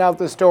start beating out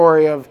the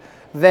story of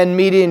then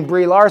meeting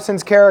Brie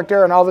Larson's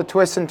character and all the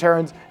twists and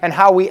turns and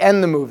how we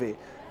end the movie.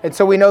 And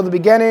so we know the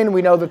beginning,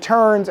 we know the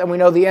turns, and we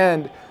know the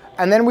end.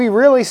 And then we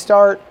really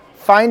start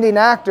finding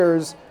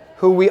actors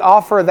who we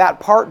offer that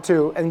part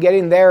to and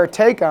getting their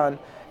take on.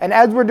 And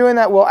as we're doing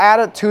that, we'll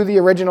add it to the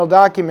original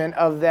document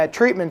of that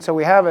treatment so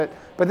we have it.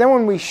 But then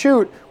when we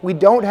shoot, we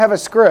don't have a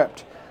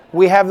script.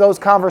 We have those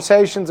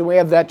conversations and we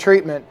have that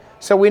treatment.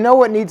 So we know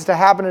what needs to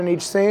happen in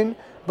each scene,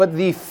 but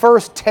the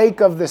first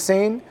take of the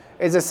scene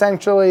is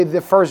essentially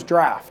the first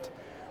draft,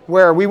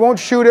 where we won't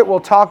shoot it, we'll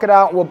talk it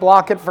out, we'll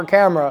block it for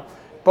camera,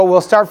 but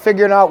we'll start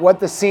figuring out what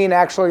the scene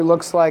actually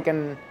looks like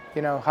and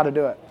how to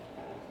do it.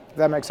 If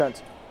that makes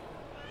sense.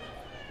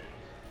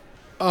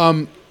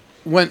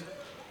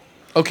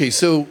 Okay,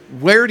 so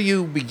where do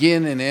you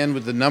begin and end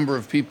with the number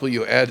of people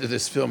you add to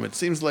this film? It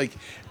seems like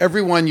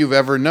everyone you've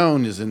ever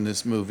known is in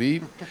this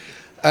movie,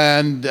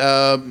 and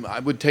I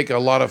would take a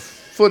lot of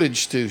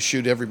footage to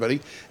shoot everybody.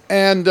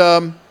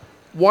 And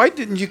why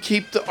didn't you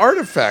keep the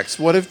artifacts?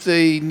 What if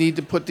they need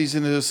to put these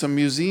into some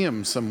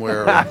museum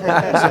somewhere?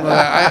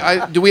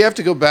 Do we have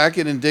to go back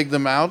in and dig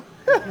them out?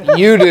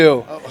 You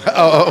do.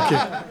 Oh,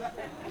 okay.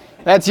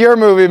 That's your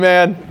movie,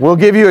 man. We'll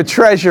give you a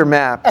treasure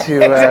map to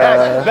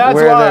where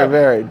they're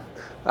buried.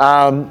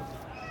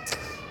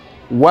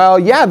 Well,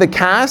 yeah, the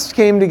cast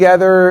came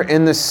together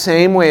in the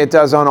same way it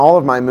does on all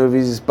of my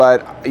movies,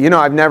 but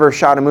I've never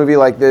shot a movie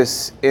like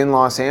this in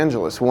Los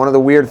Angeles. One of the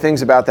weird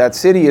things about that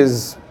city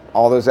is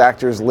all those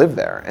actors live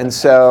there. And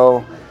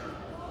so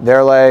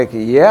they're like,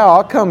 yeah,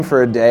 I'll come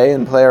for a day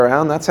and play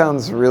around. That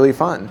sounds really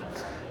fun.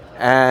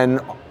 And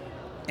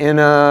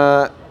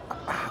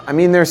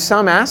there's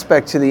some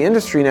aspect to the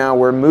industry now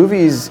where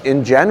movies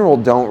in general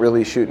don't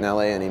really shoot in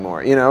LA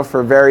anymore.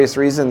 For various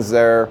reasons,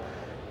 they're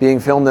being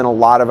filmed in a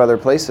lot of other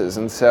places.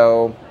 And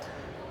so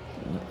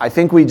I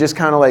think we just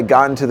kind of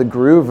got into the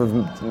groove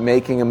of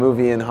making a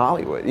movie in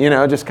Hollywood,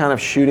 just kind of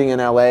shooting in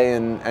LA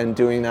and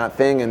doing that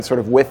thing. And sort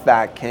of with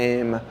that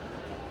came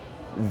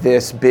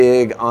this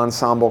big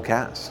ensemble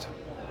cast.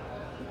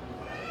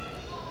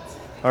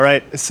 All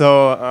right,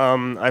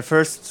 so I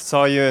first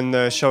saw you in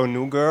the show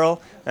New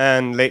Girl,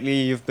 and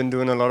lately you've been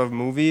doing a lot of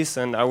movies,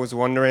 and I was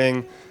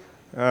wondering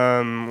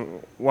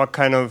what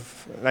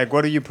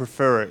do you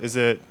prefer? Is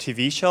it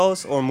TV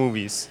shows or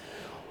movies?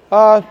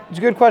 It's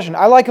a good question.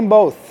 I like them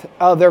both.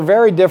 They're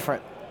very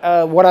different.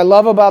 What I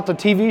love about the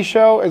TV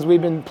show is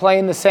we've been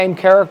playing the same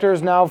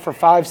characters now for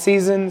 5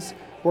 seasons.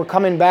 We're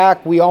coming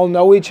back. We all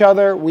know each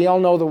other. We all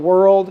know the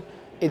world.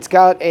 It's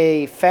got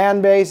a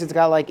fan base. It's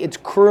got its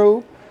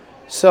crew.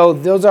 So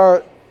those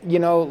are,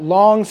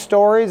 long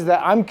stories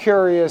that I'm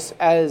curious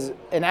as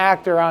an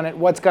actor on it,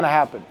 what's going to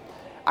happen.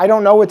 I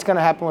don't know what's going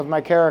to happen with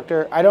my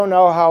character. I don't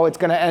know how it's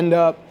going to end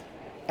up.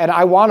 And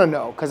I want to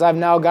know because I've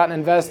now gotten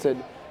invested.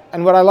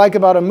 And what I like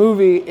about a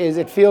movie is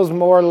it feels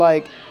more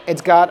like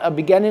it's got a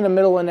beginning, a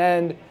middle, and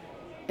end.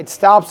 It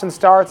stops and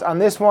starts. On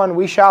this one,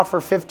 we shot for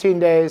 15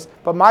 days,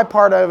 but my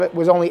part of it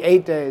was only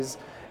 8 days.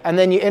 And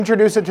then you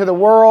introduce it to the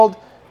world.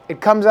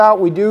 It comes out.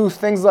 We do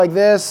things like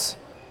this.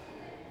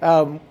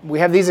 We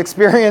have these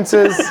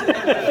experiences.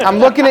 I'm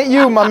looking at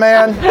you, my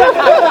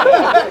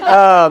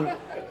man.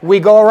 We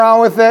go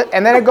around with it,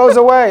 and then it goes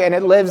away, and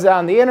it lives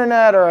on the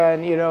internet or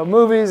on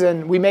movies,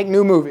 and we make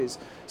new movies.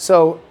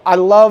 So I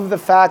love the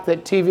fact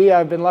that TV,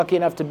 I've been lucky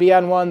enough to be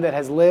on one that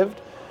has lived.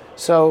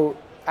 So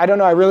I don't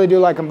know, I really do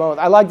like them both.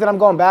 I like that I'm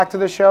going back to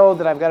the show,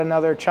 that I've got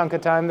another chunk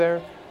of time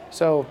there.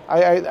 So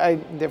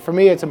for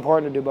me, it's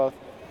important to do both.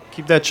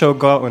 Keep that show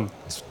going.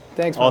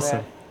 Thanks, awesome.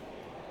 Man.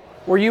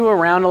 Were you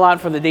around a lot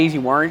for the days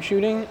you weren't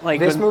shooting?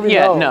 This movie?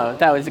 Yeah, no.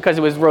 That was because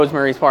it was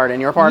Rosemary's part and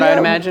your part, I'd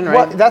imagine,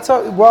 right?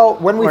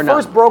 When we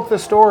first broke the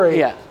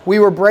story, we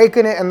were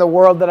breaking it in the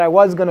world that I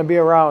was going to be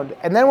around.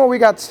 And then when we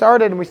got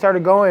started and we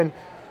started going,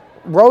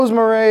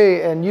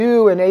 Rosemary and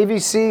you and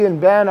AVC and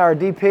Ben, our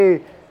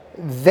DP,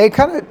 they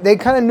kind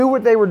of knew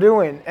what they were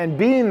doing. And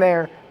being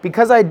there,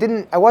 because I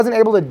wasn't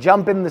able to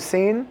jump in the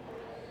scene,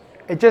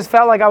 it just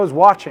felt like I was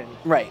watching.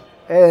 Right.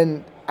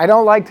 And I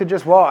don't like to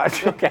just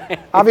watch. Okay.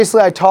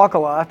 Obviously, I talk a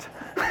lot.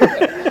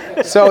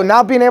 So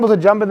not being able to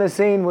jump in the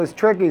scene was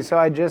tricky. So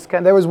I just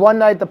there was one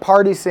night, the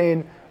party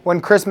scene, when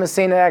Christmas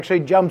scene actually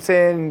jumps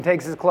in and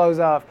takes his clothes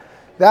off.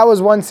 That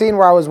was one scene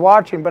where I was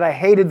watching, but I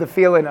hated the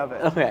feeling of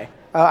it. Okay.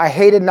 I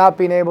hated not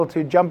being able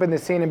to jump in the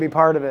scene and be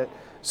part of it.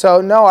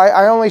 So no,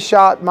 I only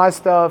shot my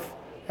stuff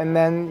and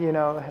then,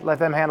 let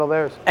them handle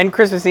theirs. And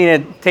Chris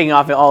Messina taking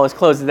off all his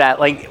clothes, is that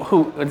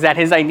is that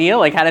his idea?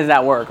 Like, how does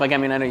that work? Like, I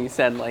mean, I know you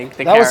said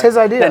that was his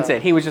idea. That's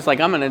it. He was just like,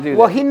 I'm going to do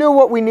Well, this. he knew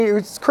what we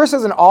needed. Chris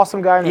is an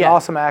awesome guy and an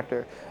awesome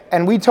actor.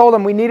 And we told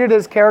him we needed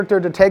his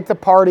character to take the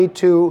party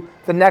to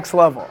the next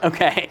level.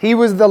 Okay. He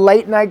was the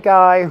late night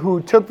guy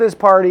who took this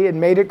party and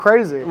made it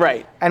crazy.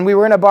 Right. And we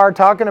were in a bar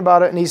talking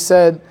about it, and he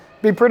said,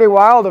 it'd be pretty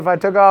wild if I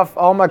took off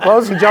all my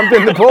clothes and jumped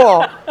in the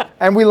pool.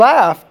 And we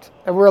laughed,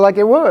 and we were like,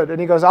 it would. And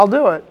he goes, I'll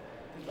do it.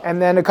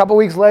 And then a couple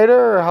weeks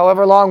later, or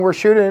however long we're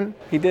shooting,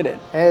 he did it.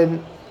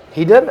 And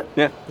he did it.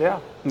 Yeah. Yeah.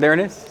 There it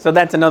is. So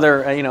that's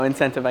another,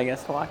 incentive, I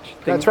guess, to watch.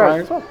 That's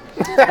right. As well.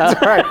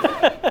 That's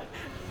right.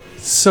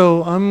 So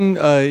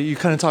you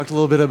kind of talked a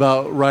little bit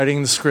about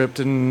writing the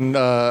script and,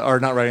 or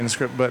not writing the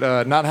script,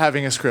 but not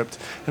having a script.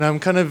 And I'm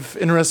kind of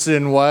interested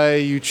in why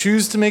you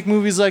choose to make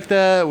movies like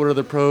that. What are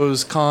the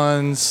pros,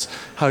 cons,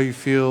 how you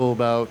feel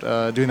about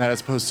doing that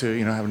as opposed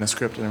to, having a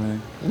script and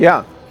everything?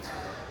 Yeah.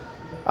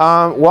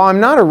 Well, I'm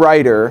not a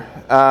writer,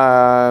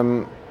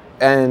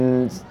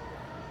 and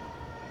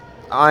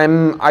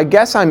I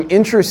guess I'm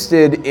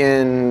interested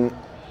in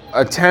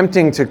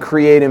attempting to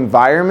create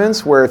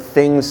environments where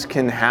things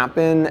can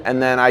happen,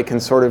 and then I can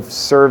sort of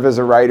serve as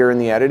a writer in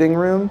the editing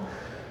room.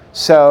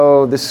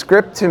 So the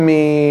script to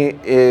me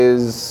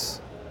is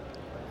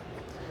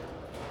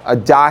a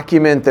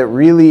document that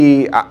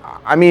really,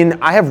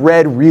 I have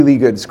read really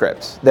good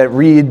scripts that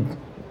read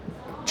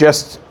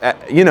just,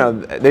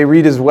 they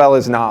read as well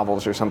as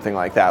novels or something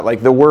like that.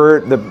 Like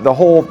the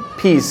whole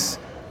piece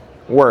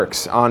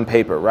works on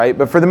paper, right?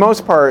 But for the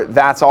most part,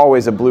 that's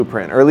always a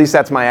blueprint, or at least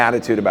that's my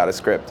attitude about a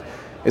script.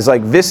 Is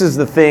like, this is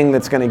the thing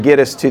that's going to get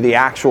us to the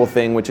actual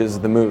thing, which is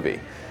the movie.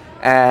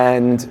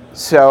 And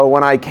so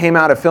when I came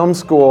out of film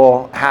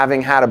school,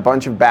 having had a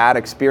bunch of bad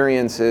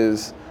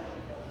experiences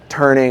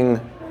turning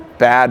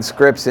bad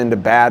scripts into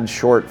bad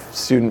short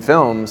student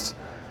films,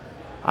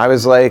 I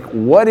was like,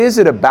 what is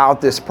it about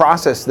this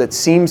process that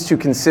seems to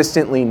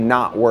consistently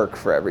not work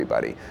for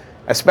everybody?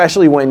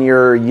 Especially when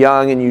you're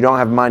young and you don't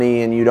have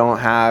money and you don't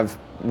have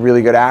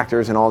really good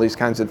actors and all these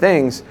kinds of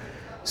things.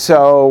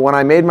 So when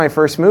I made my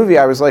first movie,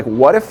 I was like,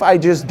 what if I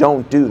just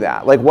don't do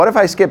that? Like, what if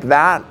I skip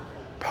that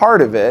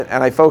part of it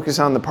and I focus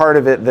on the part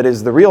of it that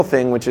is the real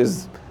thing, which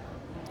is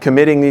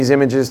committing these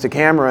images to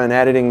camera and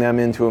editing them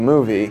into a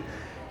movie?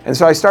 And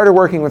so I started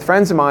working with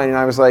friends of mine, and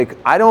I was like,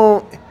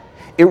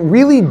 it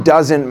really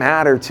doesn't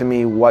matter to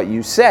me what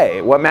you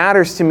say. What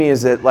matters to me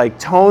is that, like,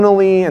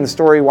 tonally and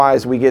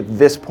story-wise, we get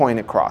this point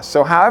across.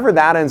 So however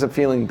that ends up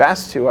feeling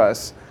best to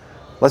us,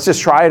 let's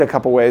just try it a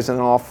couple ways, and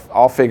then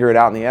I'll figure it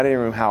out in the editing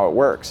room how it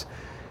works.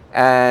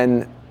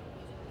 And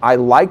I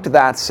liked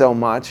that so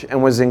much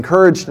and was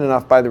encouraged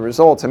enough by the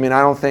results. I mean, I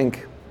don't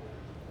think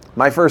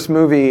my first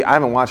movie, I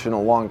haven't watched it in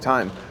a long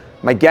time.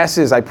 My guess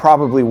is I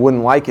probably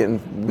wouldn't like it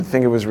and would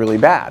think it was really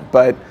bad.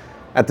 But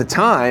at the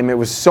time, it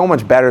was so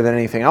much better than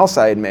anything else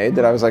I had made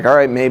that I was like, all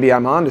right, maybe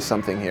I'm onto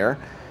something here.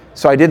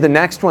 So I did the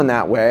next one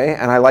that way,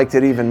 and I liked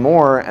it even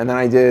more. And then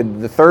I did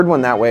the third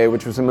one that way,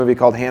 which was a movie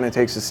called Hannah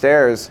Takes the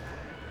Stairs.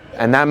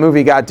 And that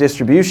movie got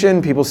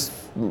distribution. People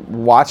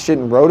watched it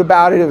and wrote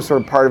about it. It was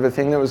sort of part of a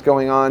thing that was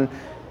going on.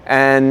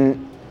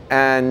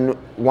 And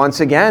once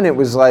again, it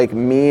was like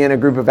me and a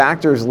group of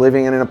actors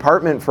living in an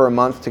apartment for a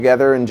month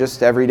together and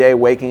just every day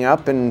waking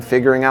up and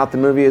figuring out the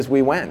movie as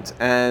we went.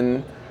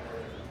 And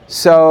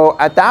so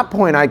at that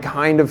point, I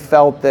kind of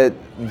felt that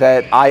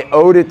I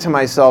owed it to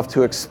myself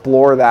to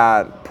explore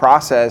that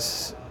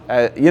process,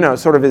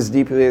 sort of as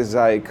deeply as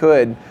I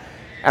could.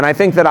 And I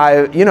think that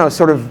I,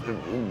 sort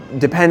of,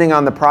 depending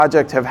on the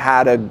project, have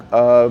had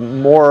a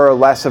more or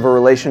less of a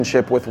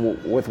relationship with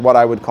what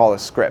I would call a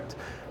script.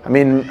 I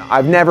mean,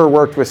 I've never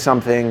worked with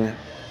something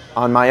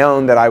on my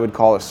own that I would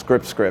call a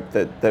script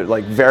that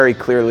like very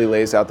clearly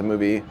lays out the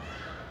movie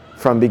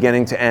from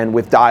beginning to end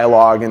with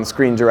dialogue and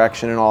screen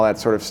direction and all that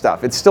sort of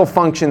stuff. It still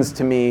functions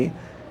to me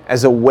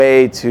as a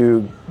way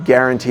to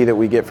guarantee that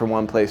we get from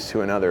one place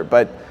to another.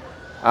 But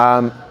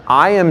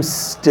I am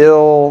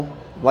still,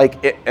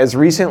 as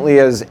recently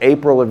as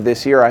April of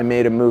this year, I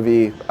made a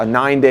movie, a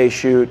 9-day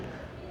shoot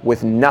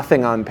with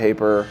nothing on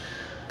paper,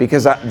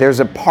 because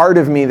there's a part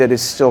of me that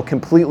is still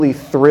completely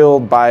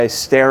thrilled by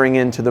staring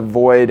into the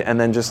void and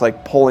then just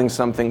like pulling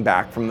something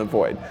back from the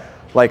void.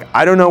 Like,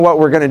 I don't know what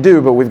we're gonna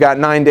do, but we've got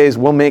 9 days,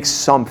 we'll make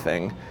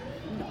something.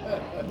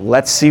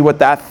 Let's see what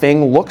that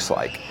thing looks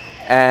like.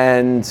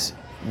 And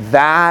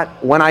that,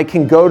 when I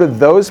can go to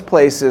those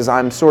places,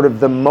 I'm sort of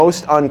the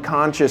most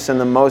unconscious and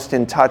the most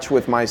in touch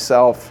with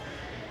myself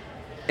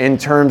in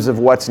terms of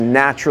what's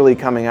naturally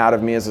coming out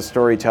of me as a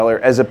storyteller,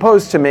 as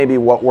opposed to maybe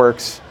what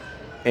works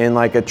in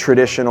like a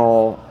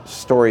traditional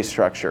story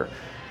structure.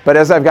 But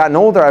as I've gotten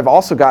older, I've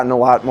also gotten a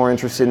lot more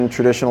interested in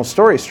traditional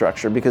story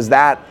structure, because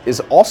that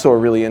is also a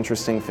really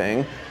interesting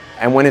thing.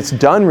 And when it's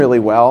done really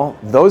well,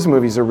 those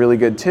movies are really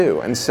good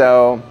too. And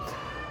so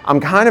I'm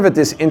kind of at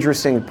this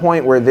interesting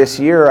point where this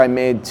year I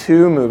made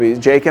 2 movies.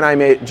 Jake and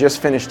I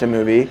just finished a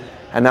movie,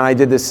 and then I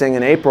did this thing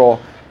in April.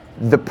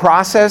 The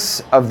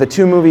process of the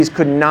 2 movies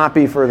could not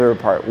be further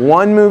apart.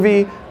 One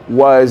movie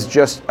was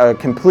just a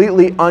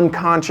completely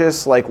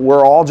unconscious, like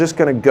we're all just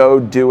gonna go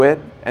do it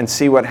and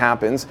see what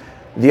happens.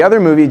 The other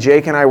movie,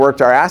 Jake and I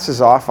worked our asses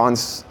off on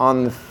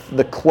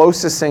the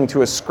closest thing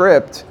to a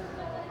script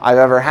I've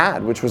ever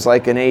had, which was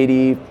like an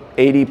 80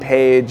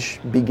 page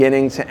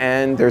beginning to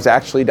end. There's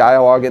actually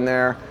dialogue in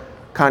there,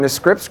 kind of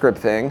script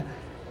thing.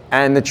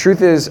 And the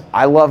truth is,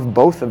 I love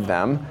both of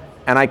them,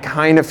 and I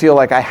kind of feel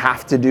like I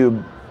have to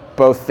do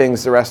both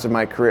things the rest of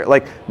my career.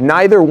 Like,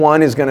 neither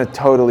one is going to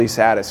totally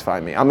satisfy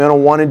me. I'm going to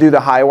want to do the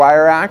high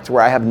wire act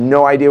where I have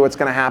no idea what's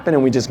going to happen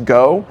and we just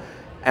go,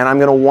 and I'm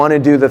going to want to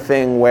do the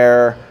thing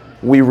where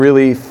we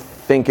really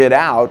think it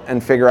out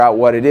and figure out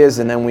what it is,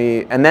 and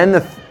then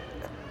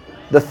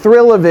the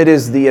thrill of it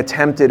is the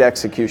attempted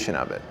execution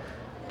of it.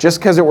 Just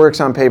because it works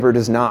on paper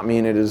does not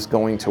mean it is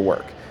going to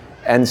work.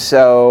 And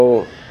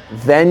so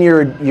then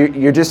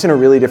you're just in a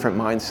really different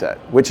mindset,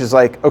 which is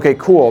like, okay,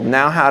 cool,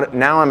 now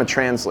I'm a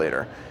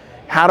translator.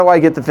 How do I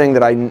get the thing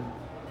that I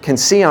can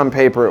see on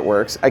paper it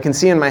works? I can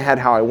see in my head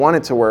how I want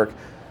it to work,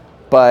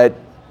 but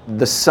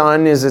the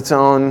sun is its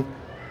own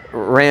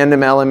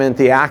random element,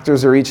 the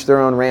actors are each their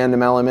own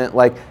random element.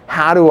 Like,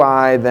 how do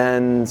I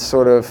then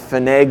sort of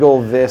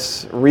finagle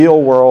this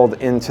real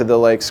world into the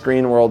like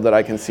screen world that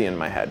I can see in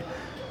my head?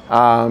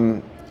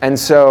 And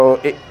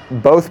so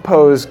both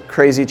pose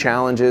crazy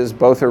challenges,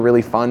 both are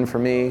really fun for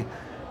me,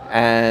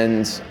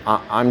 and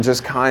I'm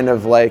just kind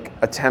of like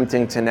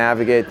attempting to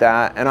navigate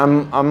that. And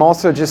I'm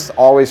also just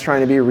always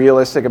trying to be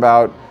realistic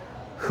about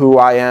who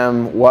I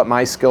am, what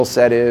my skill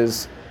set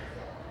is.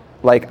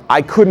 Like,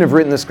 I couldn't have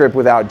written the script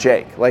without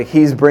Jake. Like,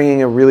 he's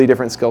bringing a really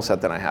different skill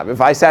set than I have. If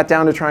I sat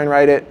down to try and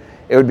write it,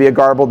 it would be a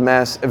garbled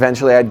mess.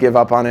 Eventually I'd give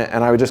up on it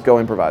and I would just go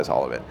improvise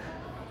all of it.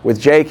 With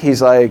Jake,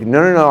 he's like,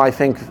 no, I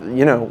think,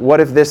 what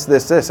if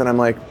this? And I'm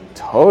like,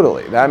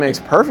 totally, that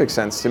makes perfect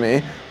sense to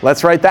me.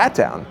 Let's write that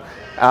down.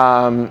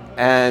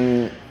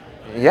 And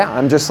yeah,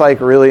 I'm just like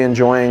really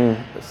enjoying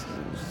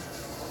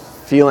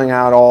feeling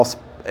out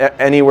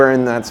anywhere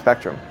in that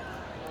spectrum.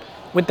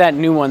 With that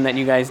new one that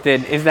you guys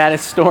did, is that a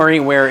story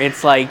where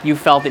it's like you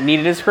felt it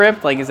needed a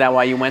script? Like, is that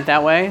why you went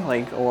that way?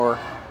 Like, or?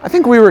 I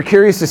think we were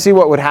curious to see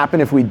what would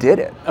happen if we did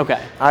it. Okay.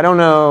 I don't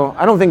know.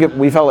 I don't think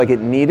we felt like it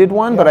needed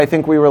one, but I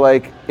think we were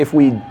like, if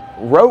we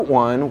wrote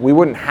one, we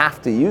wouldn't have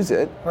to use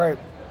it. Right.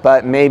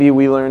 But maybe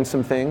we learned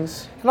some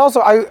things. And also,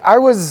 I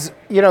was,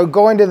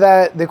 going to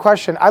the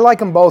question, I like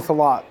them both a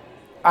lot.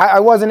 I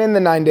wasn't in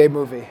the 9-day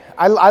movie.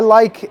 I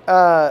like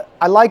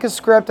a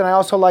script, and I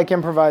also like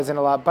improvising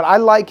a lot, but I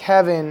like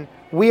having,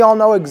 we all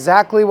know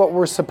exactly what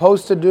we're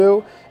supposed to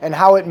do and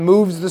how it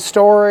moves the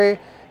story.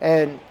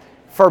 And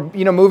for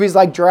movies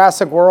like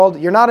Jurassic World,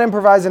 you're not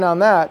improvising on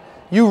that.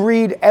 You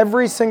read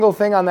every single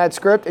thing on that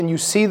script and you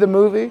see the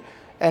movie.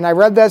 And I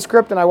read that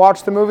script and I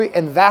watched the movie,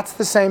 and that's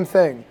the same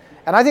thing.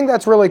 And I think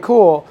that's really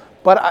cool.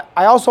 But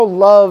I also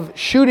love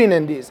shooting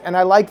indies, and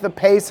I like the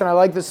pace and I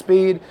like the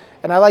speed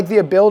and I like the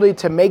ability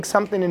to make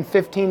something in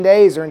 15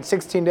 days or in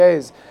 16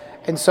 days.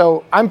 And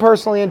so I'm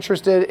personally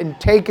interested in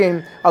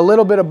taking a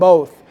little bit of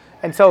both.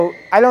 And so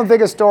I don't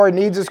think a story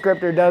needs a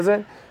script or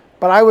doesn't,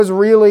 but I was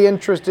really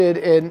interested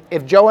in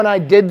if Joe and I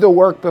did the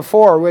work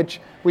before, which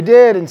we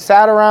did, and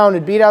sat around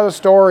and beat out a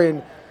story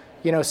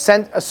and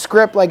sent a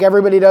script like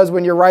everybody does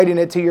when you're writing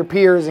it to your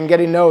peers and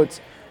getting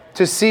notes,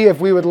 to see if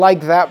we would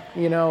like that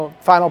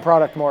final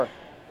product more.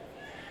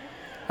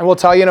 And we'll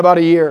tell you in about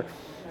a year.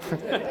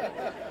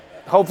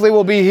 Hopefully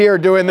we'll be here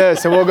doing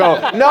this and we'll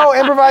go, no,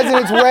 improvising,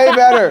 it's way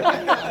better.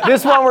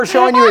 This one we're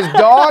showing you is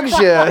dog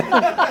shit.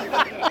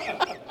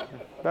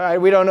 All right,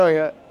 we don't know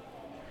yet.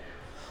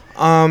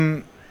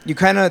 You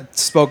kind of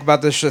spoke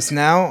about this just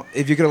now.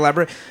 If you could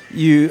elaborate,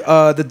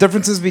 the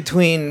differences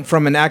between,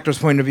 from an actor's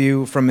point of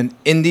view, from an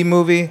indie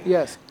movie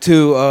yes.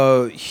 to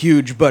a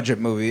huge budget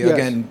movie. Yes.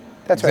 Again,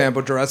 that's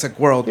example, right. Jurassic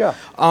World. Yeah.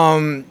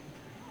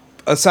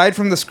 Aside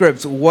from the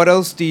scripts, what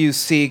else do you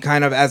see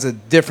kind of as a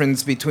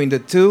difference between the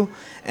two?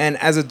 And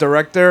as a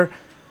director,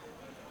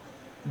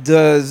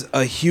 does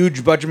a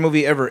huge budget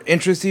movie ever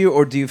interest you,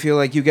 or do you feel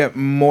like you get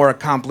more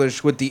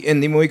accomplished with the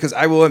indie movie? Because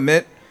I will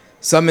admit,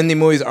 some indie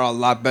movies are a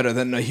lot better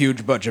than the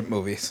huge budget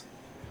movies.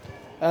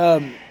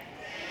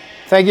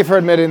 Thank you for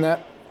admitting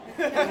that.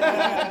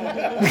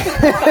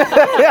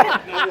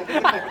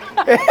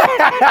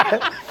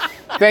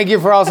 Thank you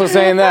for also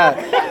saying that.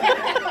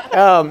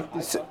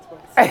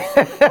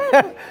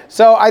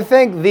 So I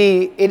think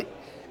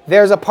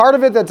there's a part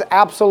of it that's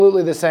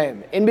absolutely the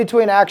same. In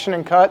between action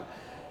and cut,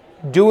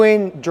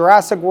 doing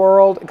Jurassic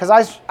World, because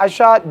I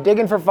shot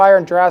Digging for Fire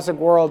and Jurassic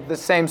World the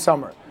same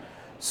summer.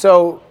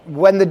 So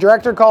when the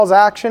director calls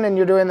action and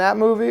you're doing that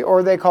movie,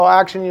 or they call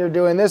action and you're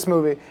doing this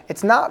movie,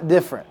 it's not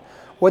different.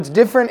 What's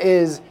different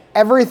is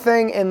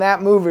everything in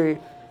that movie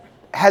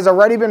has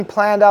already been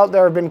planned out.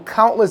 There have been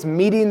countless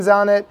meetings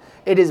on it.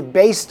 It is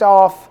based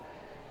off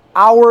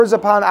hours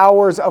upon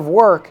hours of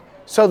work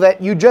so that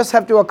you just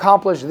have to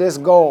accomplish this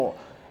goal.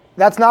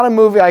 That's not a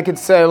movie I could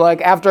say,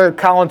 like, after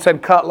Colin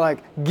said cut,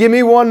 like, give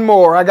me one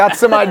more, I got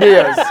some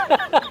ideas.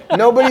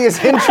 Nobody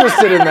is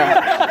interested in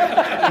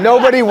that.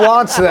 Nobody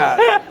wants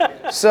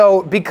that.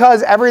 So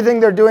because everything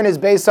they're doing is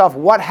based off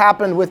what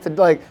happened with the,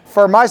 like,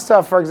 for my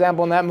stuff, for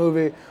example, in that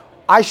movie,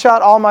 I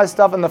shot all my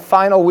stuff in the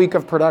final week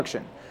of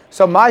production.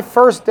 So my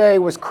first day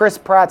was Chris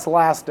Pratt's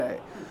last day.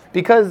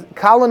 Because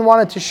Colin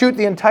wanted to shoot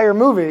the entire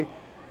movie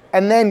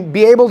and then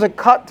be able to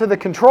cut to the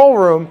control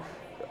room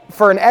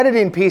for an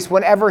editing piece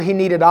whenever he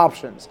needed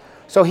options.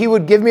 So he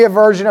would give me a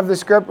version of the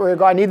script where he'd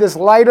go, I need this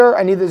lighter,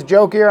 I need this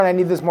jokier, and I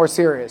need this more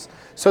serious.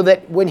 So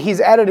that when he's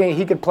editing,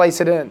 he could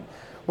place it in.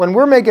 When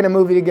we're making a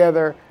movie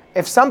together,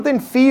 if something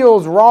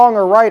feels wrong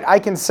or right, I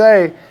can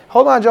say,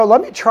 hold on, Joe,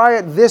 let me try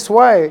it this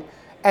way.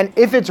 And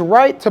if it's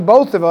right to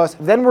both of us,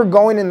 then we're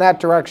going in that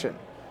direction.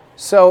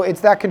 So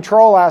it's that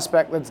control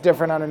aspect that's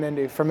different on an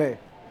indie for me.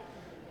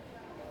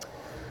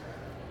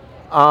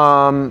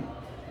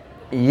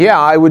 Yeah,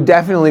 I would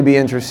definitely be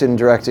interested in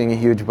directing a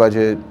huge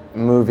budget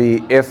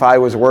movie if I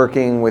was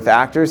working with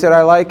actors that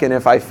I like and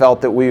if I felt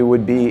that we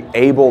would be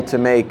able to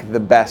make the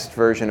best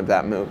version of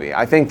that movie.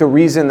 I think the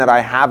reason that I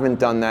haven't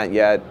done that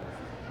yet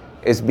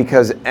is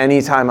because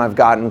anytime I've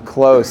gotten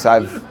close,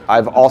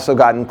 I've also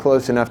gotten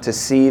close enough to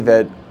see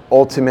that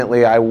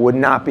ultimately I would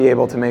not be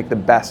able to make the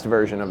best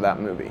version of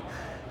that movie.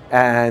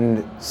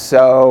 And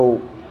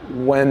so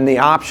when the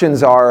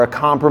options are a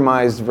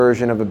compromised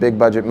version of a big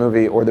budget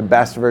movie or the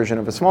best version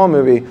of a small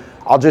movie,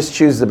 I'll just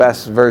choose the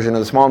best version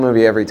of the small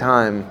movie every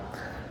time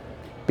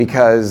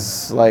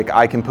because like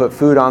I can put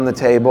food on the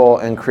table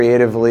and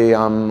creatively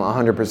I'm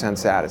 100%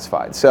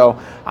 satisfied. So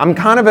I'm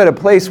kind of at a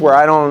place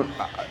where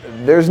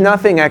there's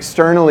nothing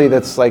externally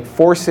that's like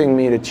forcing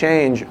me to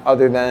change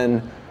other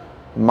than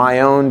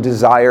my own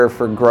desire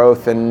for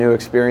growth and new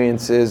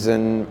experiences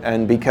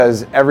and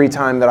because every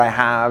time that I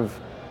have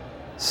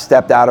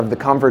stepped out of the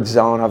comfort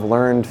zone, I've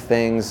learned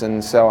things,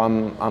 and so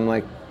I'm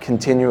like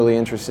continually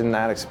interested in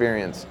that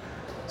experience.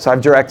 So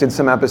I've directed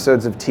some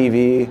episodes of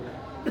TV,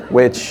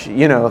 which,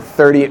 you know, a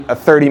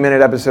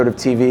 30-minute episode of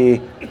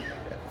TV,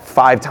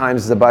 5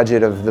 times the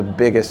budget of the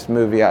biggest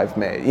movie I've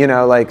made. You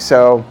know, like,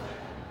 so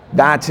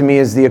that to me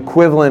is the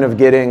equivalent of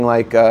getting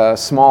like a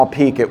small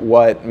peek at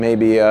what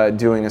maybe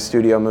doing a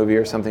studio movie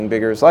or something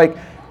bigger is like,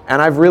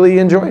 and I've really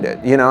enjoyed it.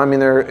 You know, I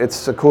mean,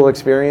 it's a cool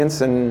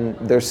experience, and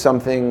there's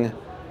something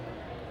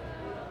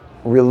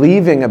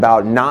relieving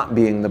about not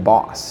being the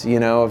boss, you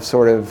know, of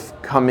sort of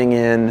coming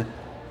in,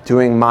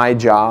 doing my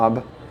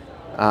job.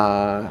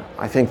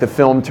 I think the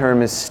film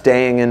term is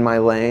staying in my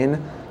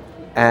lane.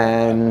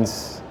 And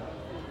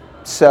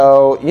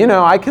so, you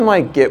know, I can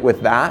like get with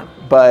that,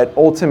 but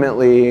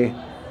ultimately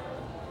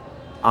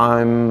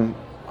I'm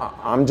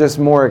just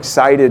more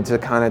excited to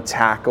kind of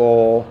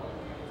tackle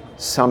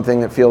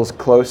something that feels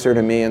closer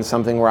to me and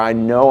something where I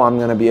know I'm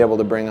going to be able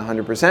to bring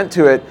 100%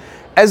 to it,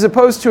 as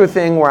opposed to a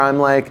thing where I'm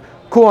like,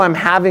 cool, I'm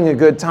having a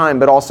good time,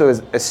 but also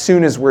as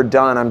soon as we're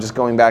done, I'm just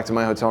going back to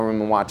my hotel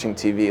room and watching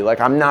TV. Like,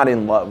 I'm not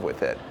in love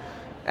with it.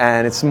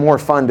 And it's more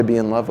fun to be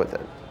in love with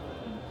it.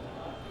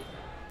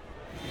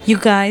 You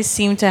guys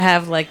seem to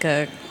have like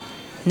a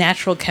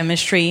natural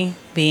chemistry,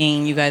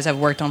 being you guys have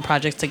worked on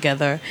projects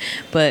together.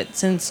 But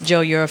since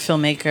Joe, you're a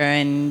filmmaker,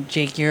 and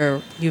Jake,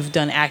 you've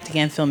done acting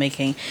and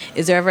filmmaking,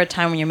 is there ever a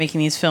time when you're making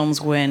these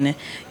films when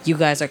you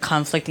guys are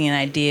conflicting in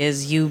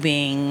ideas, you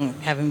being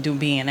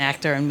an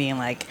actor and being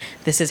like,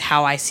 this is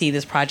how I see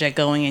this project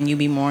going, and you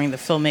be more the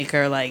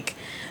filmmaker, like,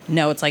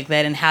 no, it's like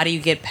that? And how do you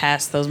get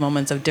past those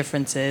moments of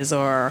differences,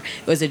 or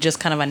is it just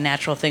kind of a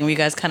natural thing where you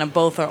guys kind of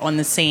both are on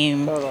the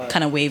same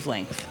kind of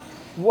wavelength?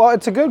 Well,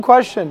 it's a good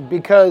question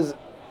because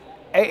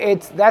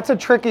that's a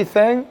tricky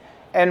thing,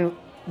 and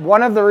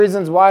one of the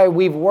reasons why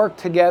we've worked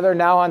together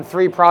now on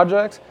 3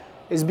 projects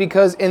is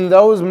because in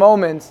those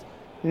moments,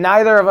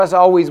 neither of us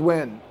always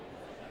win.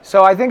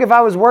 So I think if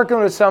I was working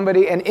with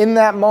somebody and in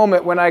that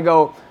moment when I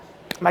go,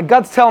 my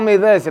gut's telling me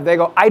this, if they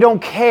go, I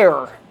don't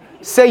care,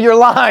 say your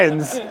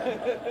lines.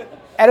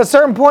 At a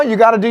certain point, you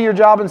got to do your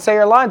job and say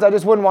your lines. I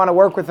just wouldn't want to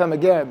work with them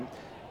again.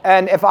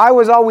 And if I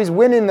was always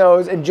winning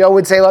those and Joe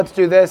would say, let's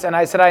do this, and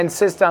I said, I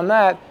insist on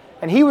that,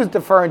 and he was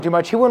deferring too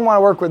much, he wouldn't want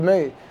to work with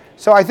me.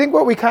 So I think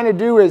what we kind of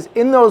do is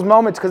in those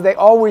moments, because they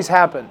always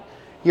happen,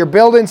 you're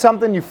building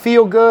something, you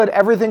feel good,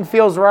 everything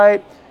feels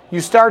right,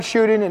 you start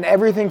shooting and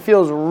everything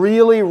feels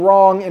really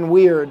wrong and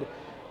weird.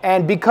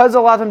 And because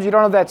a lot of times you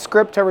don't have that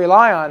script to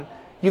rely on,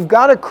 you've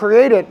got to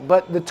create it,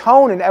 but the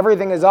tone and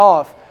everything is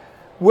off.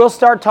 We'll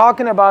start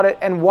talking about it,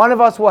 and one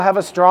of us will have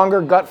a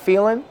stronger gut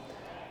feeling.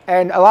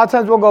 And a lot of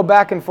times we'll go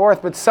back and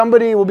forth, but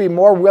somebody will be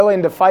more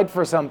willing to fight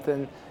for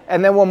something,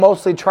 and then we'll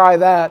mostly try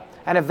that.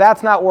 And if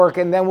that's not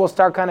working, then we'll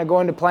start kind of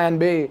going to plan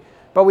B.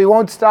 But we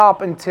won't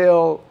stop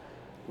until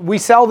we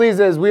sell these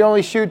as we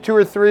only shoot 2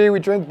 or 3, we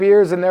drink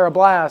beers, and they're a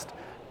blast.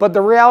 But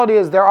the reality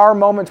is there are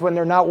moments when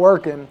they're not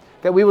working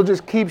that we will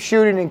just keep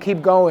shooting and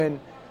keep going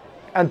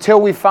until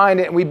we find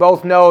it and we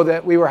both know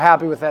that we were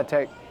happy with that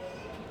take.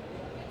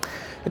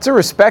 It's a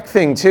respect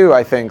thing too,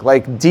 I think.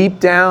 Like deep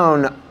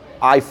down,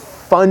 I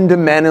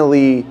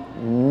fundamentally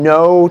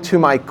know to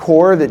my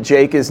core that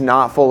Jake is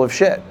not full of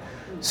shit.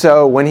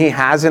 So when he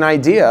has an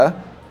idea,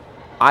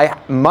 I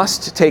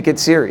must take it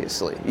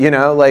seriously. You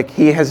know, like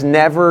he has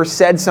never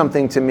said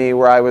something to me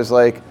where I was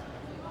like,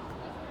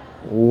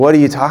 what are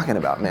you talking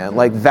about, man?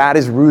 Like that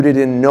is rooted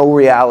in no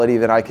reality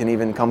that I can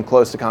even come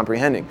close to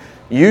comprehending.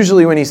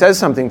 Usually when he says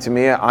something to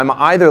me, I'm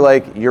either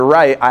like, you're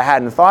right, I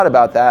hadn't thought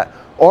about that,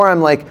 or I'm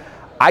like,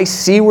 I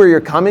see where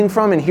you're coming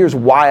from and here's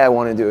why I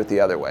want to do it the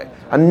other way.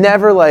 I'm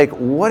never like,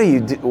 what are you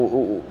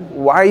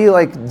why are you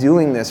like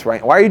doing this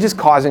right? Why are you just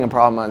causing a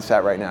problem on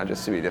set right now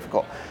just to be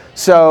difficult?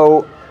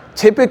 So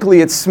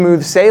typically it's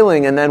smooth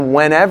sailing, and then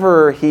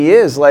whenever he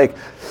is like,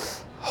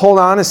 hold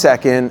on a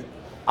second,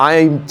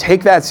 I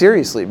take that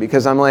seriously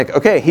because I'm like,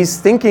 okay, he's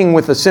thinking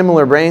with a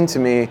similar brain to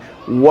me.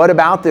 What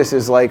about this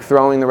is like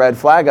throwing the red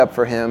flag up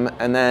for him,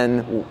 and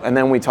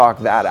then we talk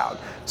that out.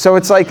 So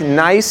it's like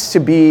nice to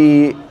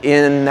be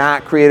in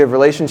that creative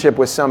relationship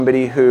with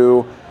somebody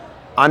who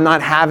I'm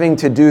not having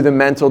to do the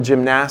mental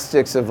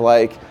gymnastics of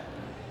like,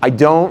 I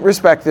don't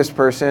respect this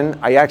person.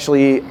 I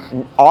actually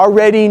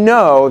already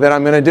know that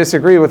I'm going to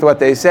disagree with what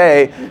they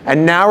say,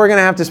 and now we're going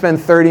to have to spend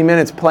 30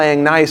 minutes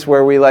playing nice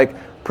where we like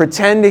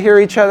pretend to hear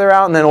each other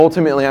out, and then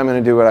ultimately I'm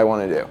going to do what I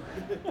want to do,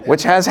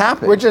 which has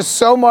happened. Which is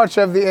so much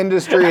of the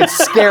industry, it's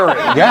scary.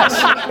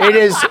 Yes. It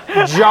is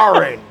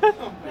jarring.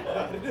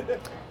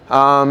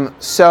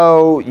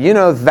 So, you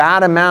know,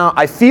 that amount,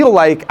 I feel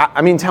like,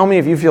 I mean, tell me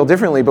if you feel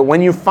differently, but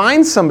when you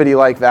find somebody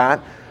like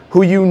that,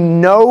 who you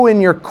know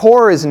in your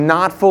core is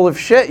not full of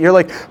shit, you're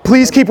like,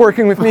 please keep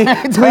working with me,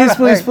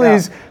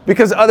 please,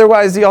 because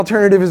otherwise the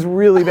alternative is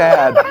really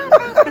bad.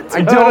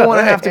 I don't want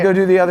to have to go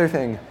do the other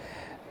thing.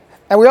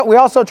 And we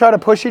also try to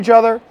push each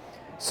other.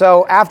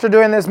 So after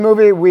doing this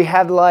movie, we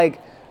had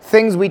like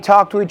things we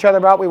talked to each other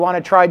about we want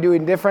to try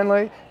doing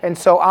differently. And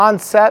so on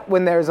set,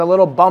 when there's a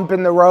little bump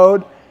in the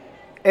road,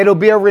 it'll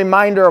be a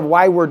reminder of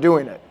why we're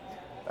doing it.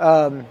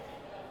 But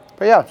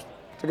yeah,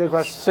 it's a good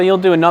question. So you'll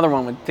do another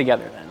one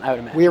together then, I would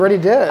imagine. We already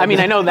did. I mean,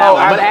 I know that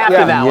one, but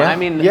after that one. I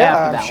mean,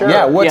 after that sure. one.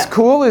 Yeah, what's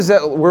cool is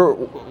that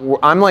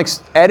I'm like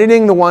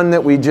editing the one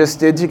that we just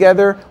did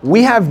together.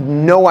 We have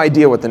no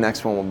idea what the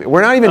next one will be.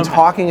 We're not even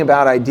talking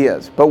about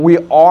ideas, but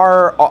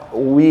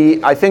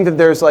I think that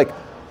there's like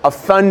a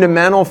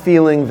fundamental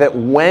feeling that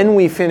when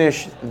we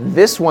finish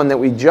this one that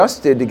we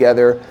just did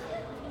together,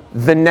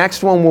 the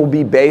next one will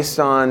be based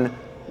on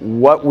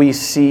what we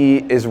see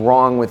is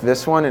wrong with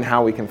this one and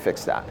how we can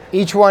fix that.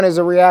 Each one is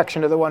a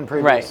reaction to the one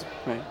previous.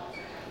 Right.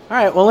 All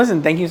right, well,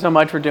 listen, thank you so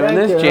much for doing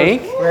Thank this, you.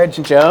 Jake, Great.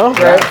 Joe.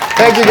 Great.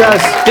 Thank you,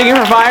 guys. Digging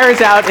for Fire is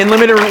out in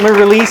limited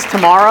release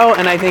tomorrow,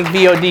 and I think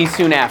VOD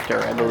soon after,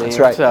 I believe. That's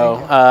right.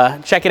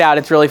 So check it out.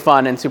 It's really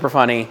fun and super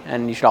funny,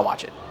 and you should all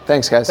watch it.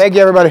 Thanks, guys. Thank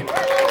you, everybody.